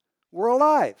about were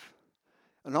alive.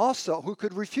 And also who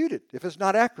could refute it if it's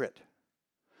not accurate.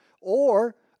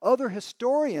 Or other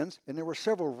historians, and there were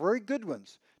several very good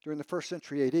ones during the 1st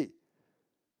century AD,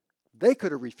 they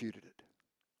could have refuted it.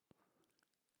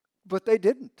 But they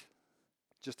didn't.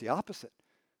 Just the opposite.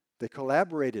 They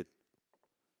collaborated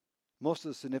most of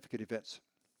the significant events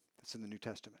that's in the New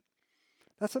Testament.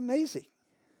 That's amazing.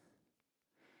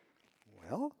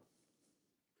 Well,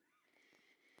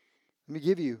 let me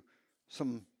give you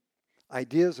some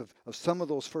ideas of some of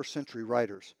those 1st century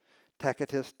writers.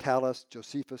 Tacitus, Thallus,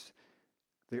 Josephus.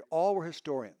 They all were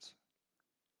historians.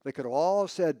 They could have all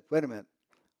said, wait a minute,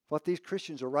 what these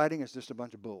Christians are writing is just a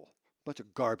bunch of bull, a bunch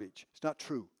of garbage. It's not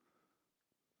true.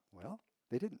 Well,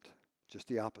 they didn't. Just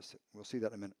the opposite. We'll see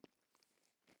that in a minute.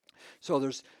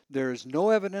 So there's no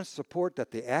evidence to support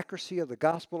that the accuracy of the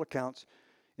gospel accounts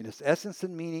in its essence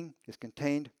and meaning is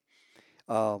contained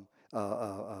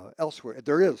elsewhere.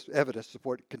 There is evidence to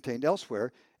support it contained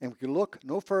elsewhere, and we can look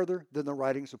no further than the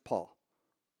writings of Paul.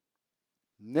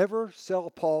 Never sell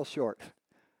Paul short.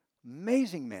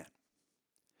 Amazing man.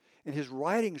 And his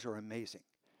writings are amazing.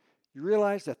 You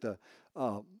realize that the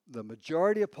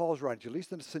majority of Paul's writings, at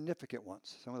least the significant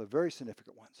ones, some of the very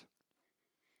significant ones,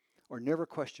 are never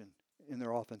questioned in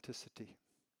their authenticity.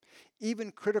 Even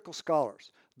critical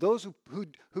scholars, those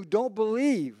who don't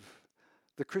believe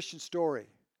the Christian story,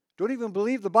 don't even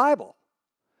believe the Bible,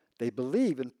 they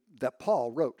believe that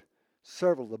Paul wrote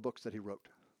several of the books that he wrote.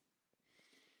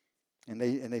 And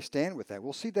they stand with that.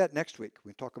 We'll see that next week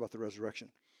when we talk about the resurrection.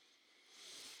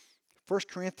 1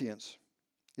 Corinthians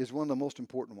is one of the most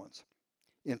important ones.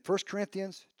 In 1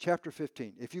 Corinthians chapter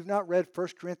 15. If you've not read 1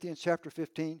 Corinthians chapter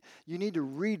 15, you need to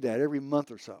read that every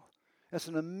month or so. That's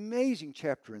an amazing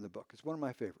chapter in the book. It's one of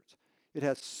my favorites. It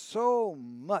has so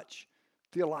much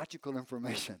theological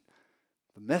information.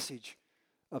 The message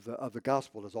of the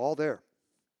gospel is all there.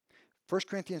 1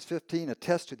 Corinthians 15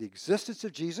 attests to the existence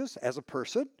of Jesus as a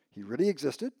person. He really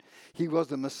existed. He was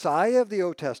the Messiah of the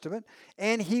Old Testament,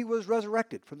 and he was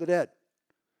resurrected from the dead.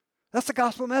 That's the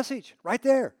gospel message right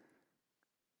there.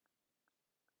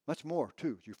 Much more,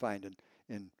 too, you find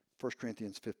in 1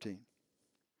 Corinthians 15.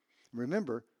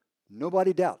 Remember,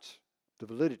 nobody doubts the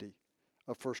validity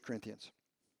of 1 Corinthians.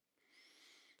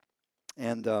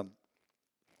 And the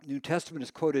New Testament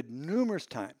is quoted numerous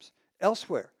times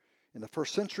elsewhere in the 1st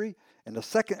century and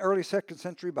the early 2nd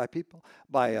century by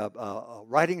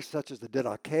writings such as the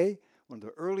Didache, one of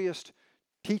the earliest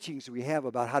teachings we have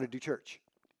about how to do church,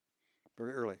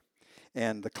 very early.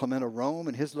 and the Clement of Rome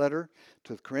in his letter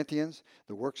to the Corinthians,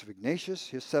 the works of Ignatius,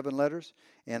 his 7 letters,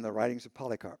 and the writings of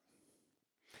Polycarp.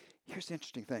 Here's the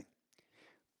interesting thing.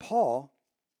 Paul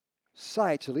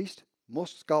cites, at least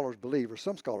most scholars believe, or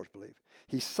some scholars believe,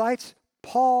 he cites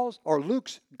Paul's or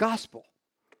Luke's gospel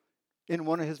in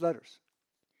one of his letters.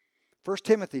 1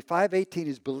 Timothy 5:18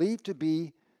 is believed to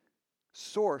be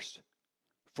sourced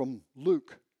from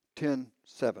Luke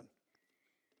 10:7.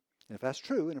 And if that's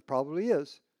true, and it probably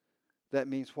is, that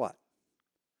means what?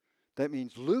 That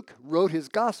means Luke wrote his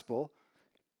gospel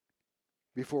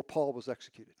before Paul was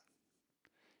executed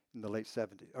in the late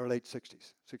 70s or late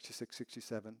 60s, 66,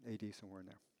 67 AD, somewhere in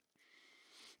there.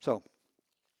 So,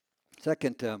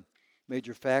 second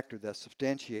major factor that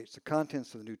substantiates the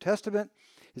contents of the New Testament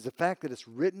is the fact that it's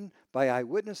written by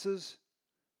eyewitnesses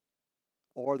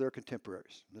or their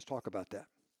contemporaries. Let's talk about that.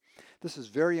 This is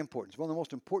very important. It's one of the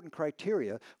most important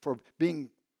criteria for being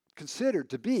considered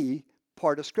to be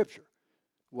part of Scripture,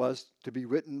 was to be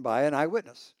written by an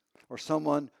eyewitness or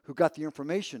someone who got the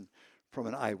information from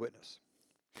an eyewitness.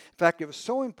 In fact, it was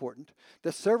so important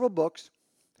that several books,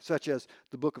 such as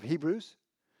the book of Hebrews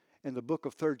and the book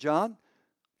of 3 John,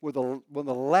 were one of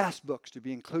the last books to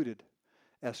be included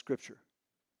as Scripture,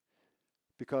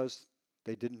 because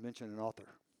they didn't mention an author.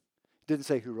 It didn't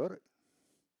say who wrote it.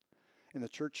 And the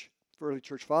early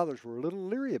church fathers were a little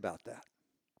leery about that.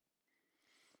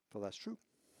 Well, that's true.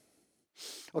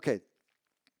 Okay.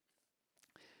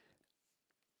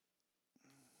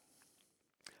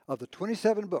 Of the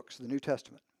 27 books of the New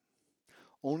Testament,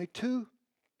 only two,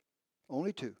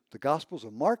 the Gospels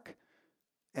of Mark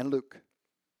and Luke,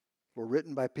 were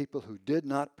written by people who did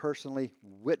not personally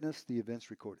witness the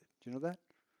events recorded. Do you know that?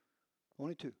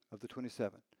 Only 2 of the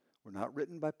 27 were not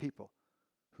written by people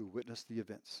who witnessed the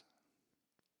events.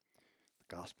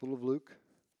 The Gospel of Luke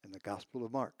and the Gospel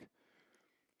of Mark.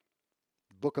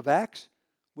 The book of Acts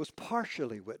was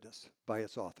partially witnessed by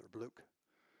its author, Luke.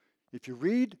 If you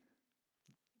read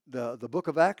the book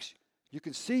of Acts, you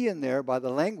can see in there by the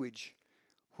language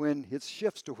when it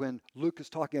shifts to when Luke is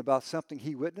talking about something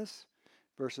he witnessed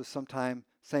versus sometime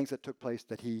things that took place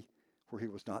where he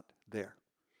was not there.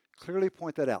 Clearly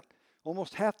point that out.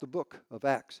 Almost half the book of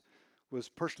Acts was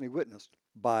personally witnessed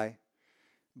by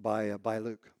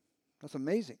Luke. That's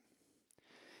amazing.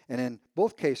 And in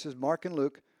both cases, Mark and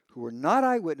Luke, who were not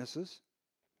eyewitnesses,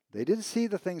 they didn't see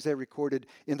the things they recorded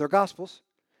in their Gospels.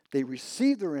 They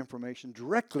received their information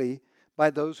directly by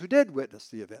those who did witness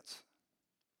the events.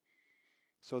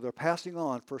 So they're passing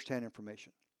on firsthand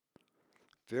information.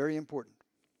 Very important.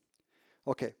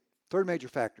 Okay, third major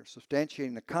factor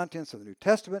substantiating the contents of the New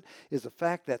Testament is the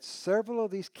fact that several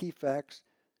of these key facts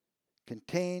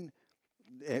contained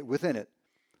within it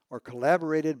are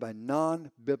collaborated by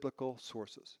non-biblical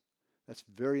sources. That's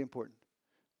very important.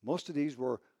 Most of these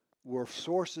were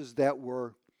sources that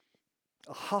were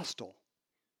hostile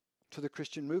to the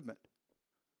Christian movement.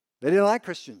 They didn't like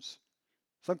Christians.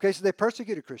 In some cases, they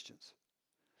persecuted Christians.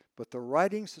 But the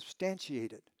writings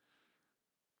substantiated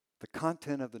the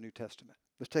content of the New Testament.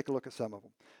 Let's take a look at some of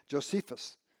them.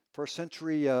 Josephus, first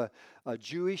century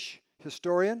Jewish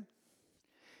historian,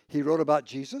 he wrote about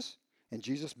Jesus and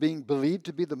Jesus being believed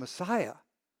to be the Messiah.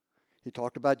 He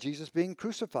talked about Jesus being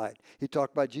crucified. He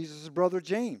talked about Jesus' brother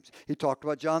James. He talked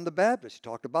about John the Baptist. He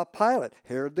talked about Pilate,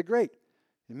 Herod the Great,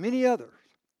 and many others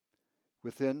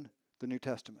within the New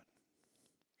Testament.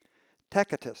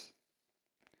 Tacitus,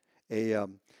 a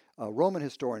Roman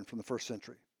historian from the first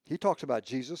century, he talks about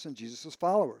Jesus and Jesus'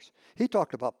 followers. He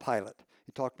talked about Pilate.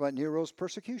 He talked about Nero's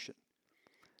persecution.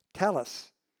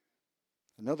 Thallus,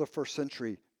 another first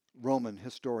century Roman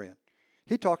historian,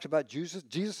 he talks about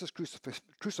Jesus'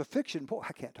 crucifixion. Boy,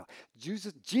 I can't talk.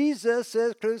 Jesus'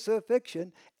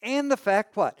 crucifixion, and the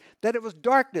fact what? That it was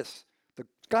darkness. The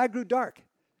sky grew dark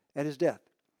at his death.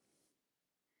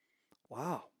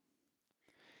 Wow.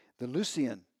 The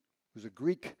Lucian, who's a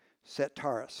Greek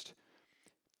satirist,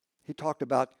 he talked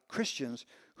about Christians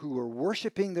who were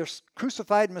worshiping their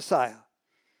crucified Messiah.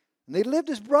 And they lived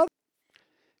as brothers.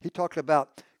 He talked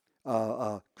about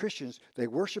Christians, they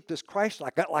worship this Christ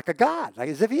like a God, like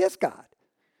as if he is God.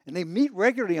 And they meet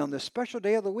regularly on this special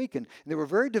day of the week, and they were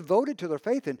very devoted to their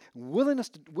faith and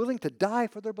willing to die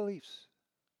for their beliefs.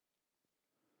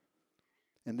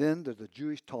 And then there's the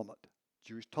Jewish Talmud.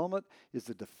 Jewish Talmud is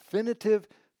the definitive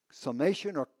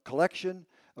summation or collection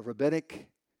of rabbinic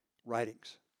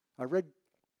writings. I read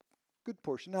a good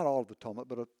portion, not all of the Talmud,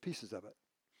 but pieces of it.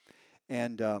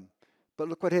 And but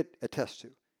look what it attests to.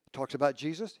 It talks about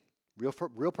Jesus,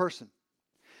 real person.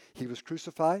 He was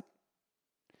crucified,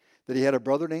 that he had a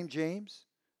brother named James,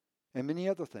 and many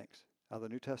other things out of the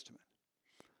New Testament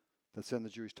that's in the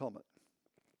Jewish Talmud.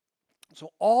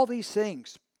 So all these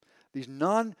things, these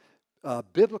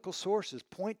non-biblical sources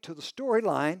point to the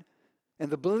storyline and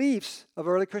the beliefs of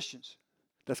early Christians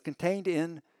that's contained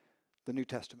in the New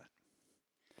Testament.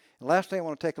 And lastly, I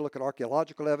want to take a look at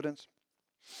archaeological evidence.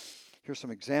 Here's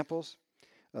some examples.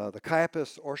 The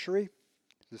Caiaphas Ossuary,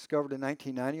 discovered in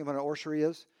 1990. You know what an ossuary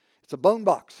is? It's a bone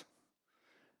box.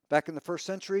 Back in the first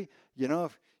century,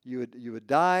 if you would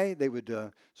die, they would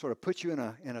sort of put you in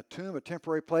a tomb, a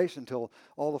temporary place, until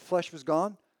all the flesh was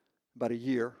gone, about a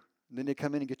year. And then they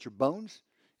come in and get your bones,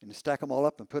 and they stack them all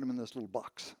up and put them in this little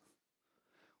box.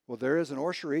 Well, there is an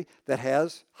ossuary that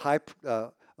has high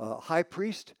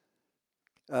priest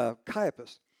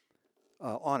Caiaphas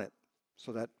on it.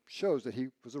 So that shows that he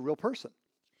was a real person.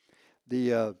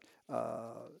 The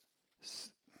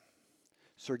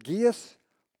Sergius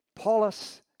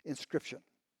Paulus inscription,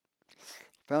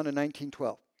 found in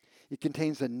 1912. It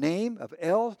contains the name of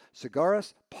L.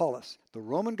 Sergius Paulus, the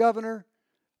Roman governor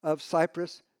of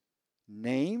Cyprus,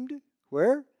 named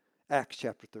where? Acts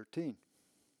chapter 13.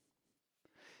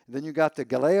 And then you got the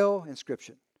Gallio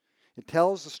inscription. It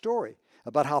tells the story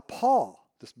about how Paul,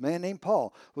 this man named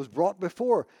Paul, was brought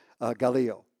before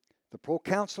Gallio, the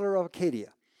proconsular of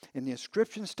Achaia. And the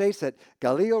inscription states that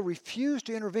Gallio refused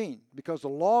to intervene because the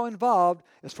law involved,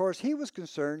 as far as he was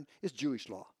concerned, is Jewish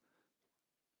law.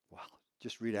 Well,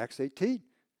 just read Acts 18. You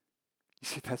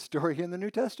see that story in the New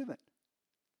Testament.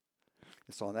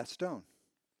 It's on that stone.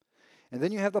 And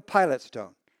then you have the Pilate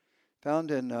stone, found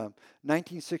in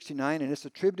 1969, and it's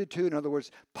attributed to, in other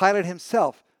words, Pilate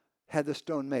himself had the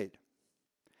stone made.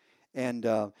 And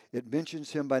it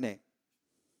mentions him by name.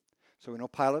 So we know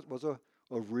Pilate was a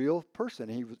real person,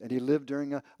 and he lived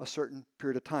during a certain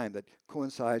period of time that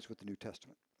coincides with the New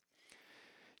Testament.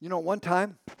 One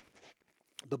time,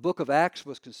 the book of Acts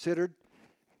was considered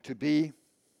to be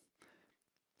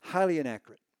highly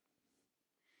inaccurate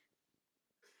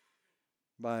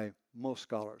by most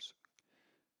scholars,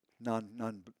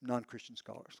 non-Christian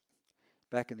scholars,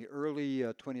 back in the early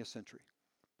 20th century.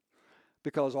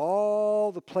 Because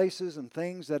all the places and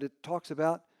things that it talks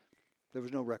about, there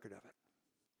was no record of it.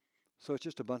 So it's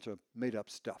just a bunch of made-up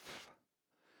stuff.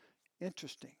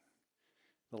 Interesting.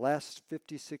 The last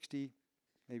 50, 60,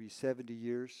 maybe 70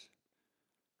 years,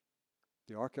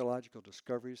 the archaeological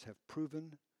discoveries have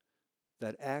proven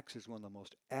that Acts is one of the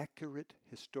most accurate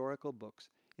historical books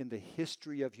in the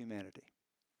history of humanity.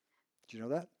 Did you know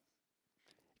that?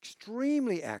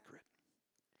 Extremely accurate.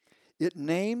 It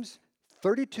names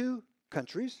 32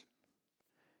 countries,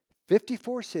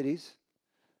 54 cities,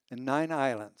 and 9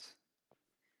 islands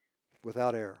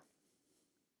without error.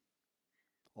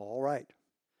 All right.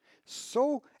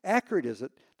 So accurate is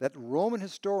it that Roman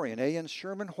historian A.N.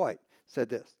 Sherman White said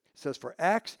this. It says, for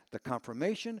Acts, the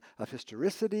confirmation of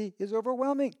historicity is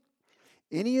overwhelming.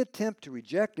 Any attempt to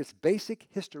reject its basic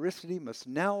historicity must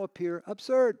now appear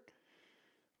absurd.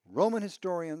 Roman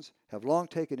historians have long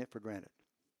taken it for granted.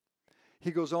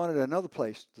 He goes on at another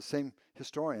place, the same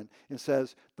historian, and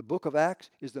says, the book of Acts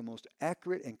is the most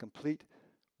accurate and complete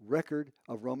record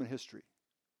of Roman history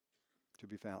to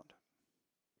be found.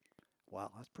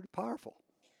 Wow, that's pretty powerful.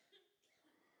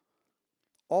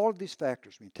 All of these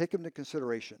factors, when you take them into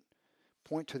consideration,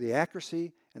 point to the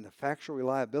accuracy and the factual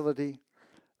reliability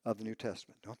of the New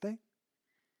Testament, don't they?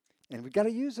 And we've got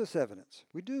to use this evidence.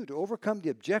 We do, to overcome the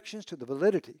objections to the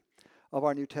validity of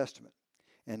our New Testament.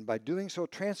 And by doing so,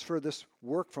 transfer this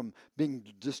work from being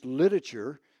just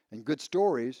literature and good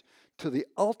stories to the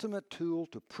ultimate tool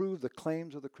to prove the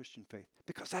claims of the Christian faith.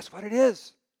 Because that's what it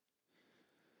is.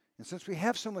 And since we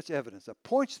have so much evidence that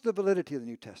points to the validity of the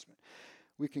New Testament,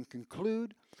 we can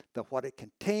conclude that what it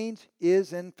contains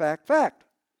is in fact,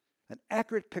 an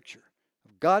accurate picture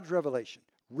of God's revelation,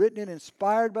 written and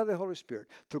inspired by the Holy Spirit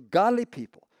through godly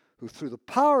people who, through the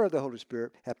power of the Holy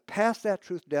Spirit, have passed that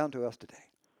truth down to us today.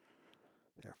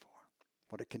 Therefore,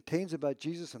 what it contains about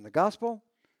Jesus and the gospel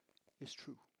is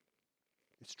true.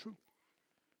 It's true.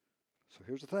 So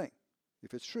here's the thing.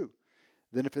 If it's true,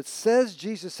 then if it says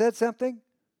Jesus said something,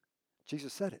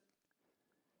 Jesus said it.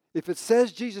 If it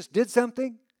says Jesus did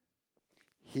something,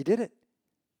 he did it.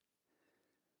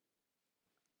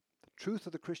 The truth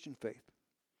of the Christian faith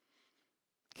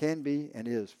can be and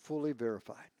is fully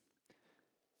verified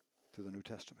through the New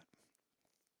Testament.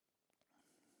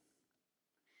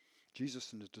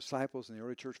 Jesus and his disciples and the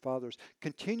early church fathers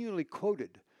continually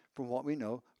quoted from what we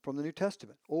know from the New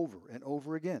Testament over and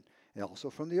over again, and also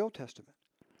from the Old Testament.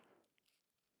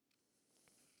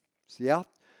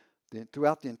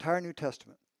 Throughout the entire New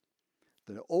Testament,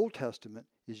 the Old Testament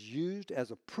is used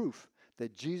as a proof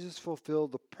that Jesus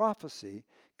fulfilled the prophecy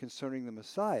concerning the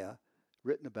Messiah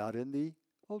written about in the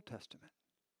Old Testament.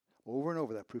 Over and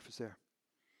over, that proof is there.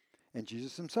 And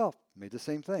Jesus himself made the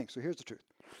same thing. So here's the truth.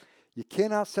 You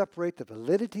cannot separate the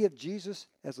validity of Jesus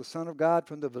as the Son of God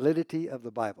from the validity of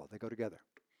the Bible. They go together.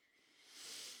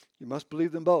 You must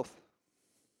believe them both,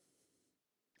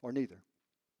 or neither.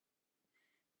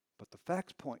 But the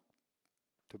facts point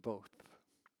to both.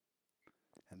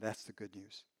 And that's the good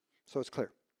news. So it's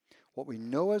clear. What we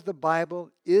know as the Bible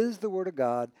is the Word of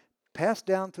God, passed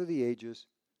down through the ages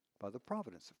by the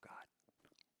providence of God.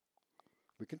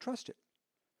 We can trust it.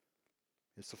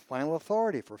 It's the final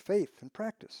authority for faith and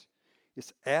practice.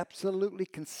 It's absolutely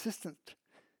consistent.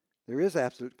 There is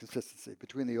absolute consistency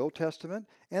between the Old Testament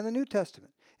and the New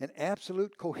Testament, and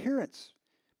absolute coherence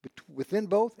within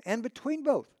both and between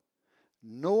both.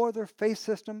 No other faith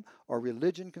system or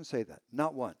religion can say that.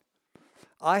 Not one.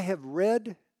 I have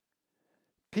read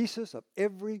pieces of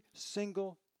every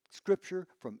single scripture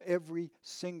from every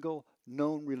single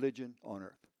known religion on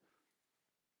earth.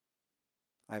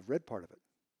 I've read part of it.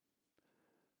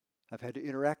 I've had to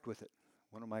interact with it.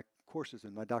 One of my courses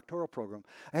in my doctoral program,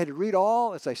 I had to read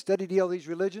all, as I studied all these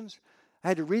religions, I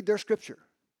had to read their scripture.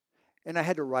 And I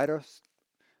had to write an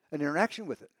interaction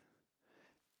with it.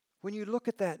 When you look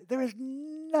at that, there is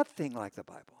nothing like the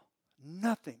Bible.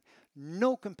 Nothing.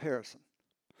 No comparison.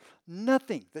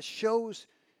 Nothing that shows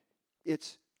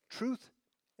its truth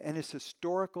and its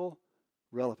historical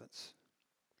relevance.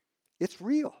 It's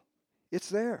real. It's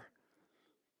there.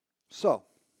 So,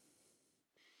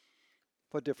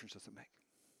 what difference does it make?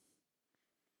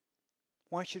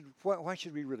 Why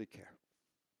should we really care?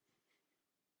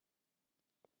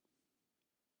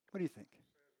 What do you think?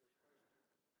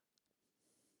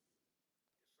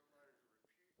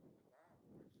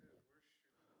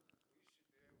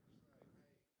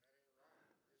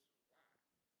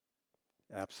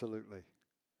 Absolutely.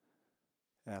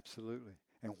 Absolutely.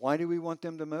 And why do we want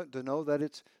them to know that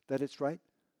it's right?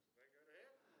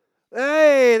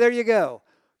 Hey, there you go.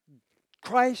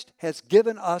 Christ has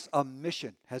given us a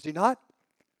mission, has he not?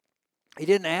 He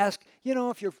didn't ask,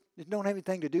 if you don't have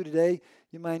anything to do today,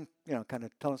 you mind, kind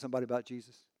of telling somebody about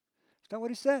Jesus. That's not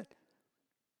what he said.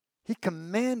 He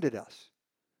commanded us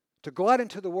to go out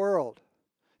into the world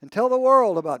and tell the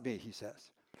world about me, he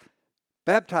says.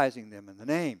 Baptizing them in the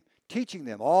name, teaching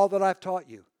them all that I've taught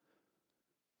you,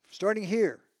 starting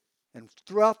here and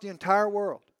throughout the entire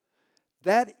world.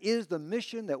 That is the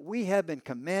mission that we have been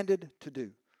commanded to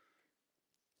do.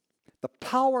 The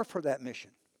power for that mission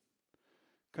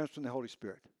comes from the Holy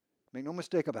Spirit. Make no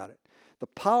mistake about it. The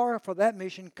power for that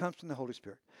mission comes from the Holy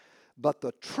Spirit. But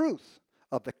the truth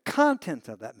of the content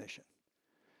of that mission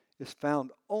is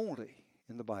found only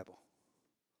in the Bible.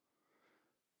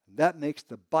 That makes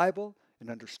the Bible and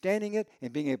understanding it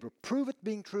and being able to prove it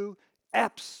being true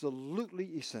absolutely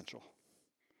essential.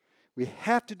 We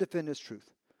have to defend this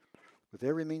truth with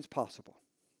every means possible.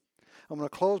 I'm going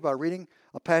to close by reading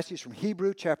a passage from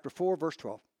Hebrews chapter 4, verse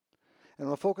 12. And I'm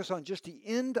going to focus on just the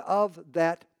end of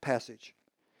that passage.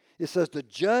 It says, the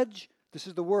judge, this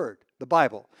is the word, the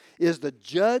Bible, is the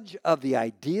judge of the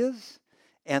ideas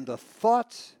and the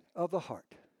thoughts of the heart.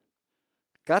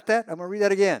 Got that? I'm going to read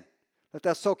that again. Let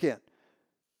that soak in.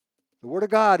 The Word of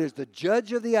God is the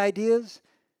judge of the ideas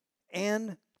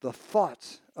and the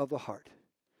thoughts of the heart.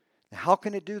 Now, how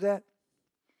can it do that?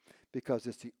 Because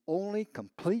it's the only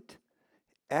complete,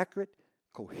 accurate,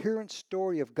 coherent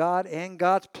story of God and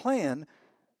God's plan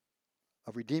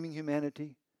of redeeming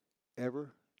humanity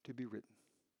ever to be written.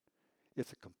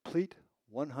 It's a complete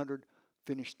 100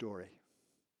 finished story.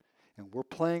 And we're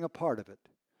playing a part of it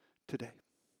today.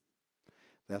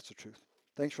 That's the truth.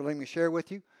 Thanks for letting me share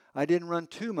with you. I didn't run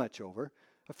too much over.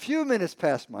 A few minutes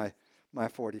past my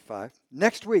 45.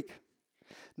 Next week,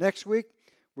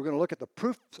 we're going to look at the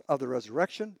proofs of the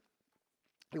resurrection.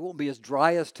 It won't be as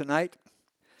dry as tonight.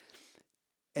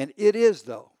 And it is,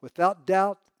 though, without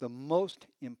doubt, the most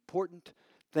important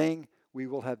thing we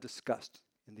will have discussed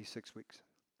in these 6 weeks.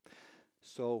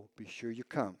 So be sure you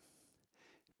come.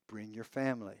 Bring your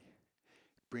family.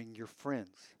 Bring your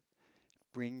friends.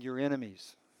 Bring your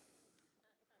enemies.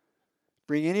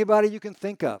 Bring anybody you can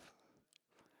think of.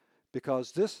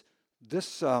 Because this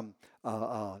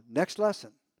next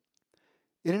lesson,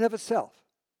 in and of itself,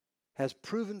 has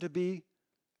proven to be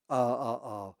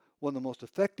one of the most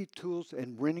effective tools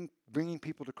in bringing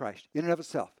people to Christ, in and of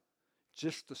itself.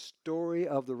 Just the story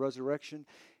of the resurrection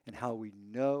and how we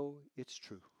know it's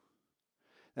true.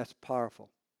 That's powerful.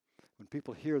 When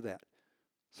people hear that,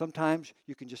 sometimes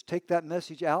you can just take that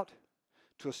message out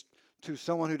to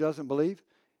someone who doesn't believe,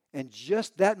 and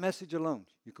just that message alone,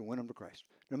 you can win them to Christ.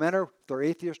 No matter if they're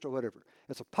atheist or whatever.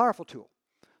 It's a powerful tool.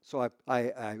 So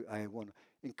I want to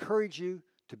encourage you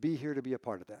to be here to be a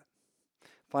part of that.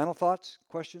 Final thoughts,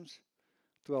 questions?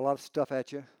 Threw a lot of stuff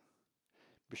at you.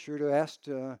 Be sure to ask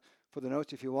for the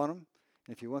notes if you want them.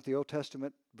 And if you want the Old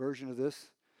Testament version of this,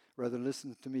 rather than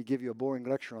listen to me give you a boring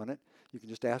lecture on it, you can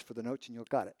just ask for the notes and you'll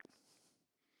got it.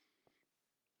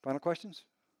 Final questions?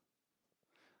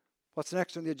 What's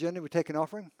next on the agenda? We take an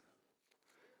offering.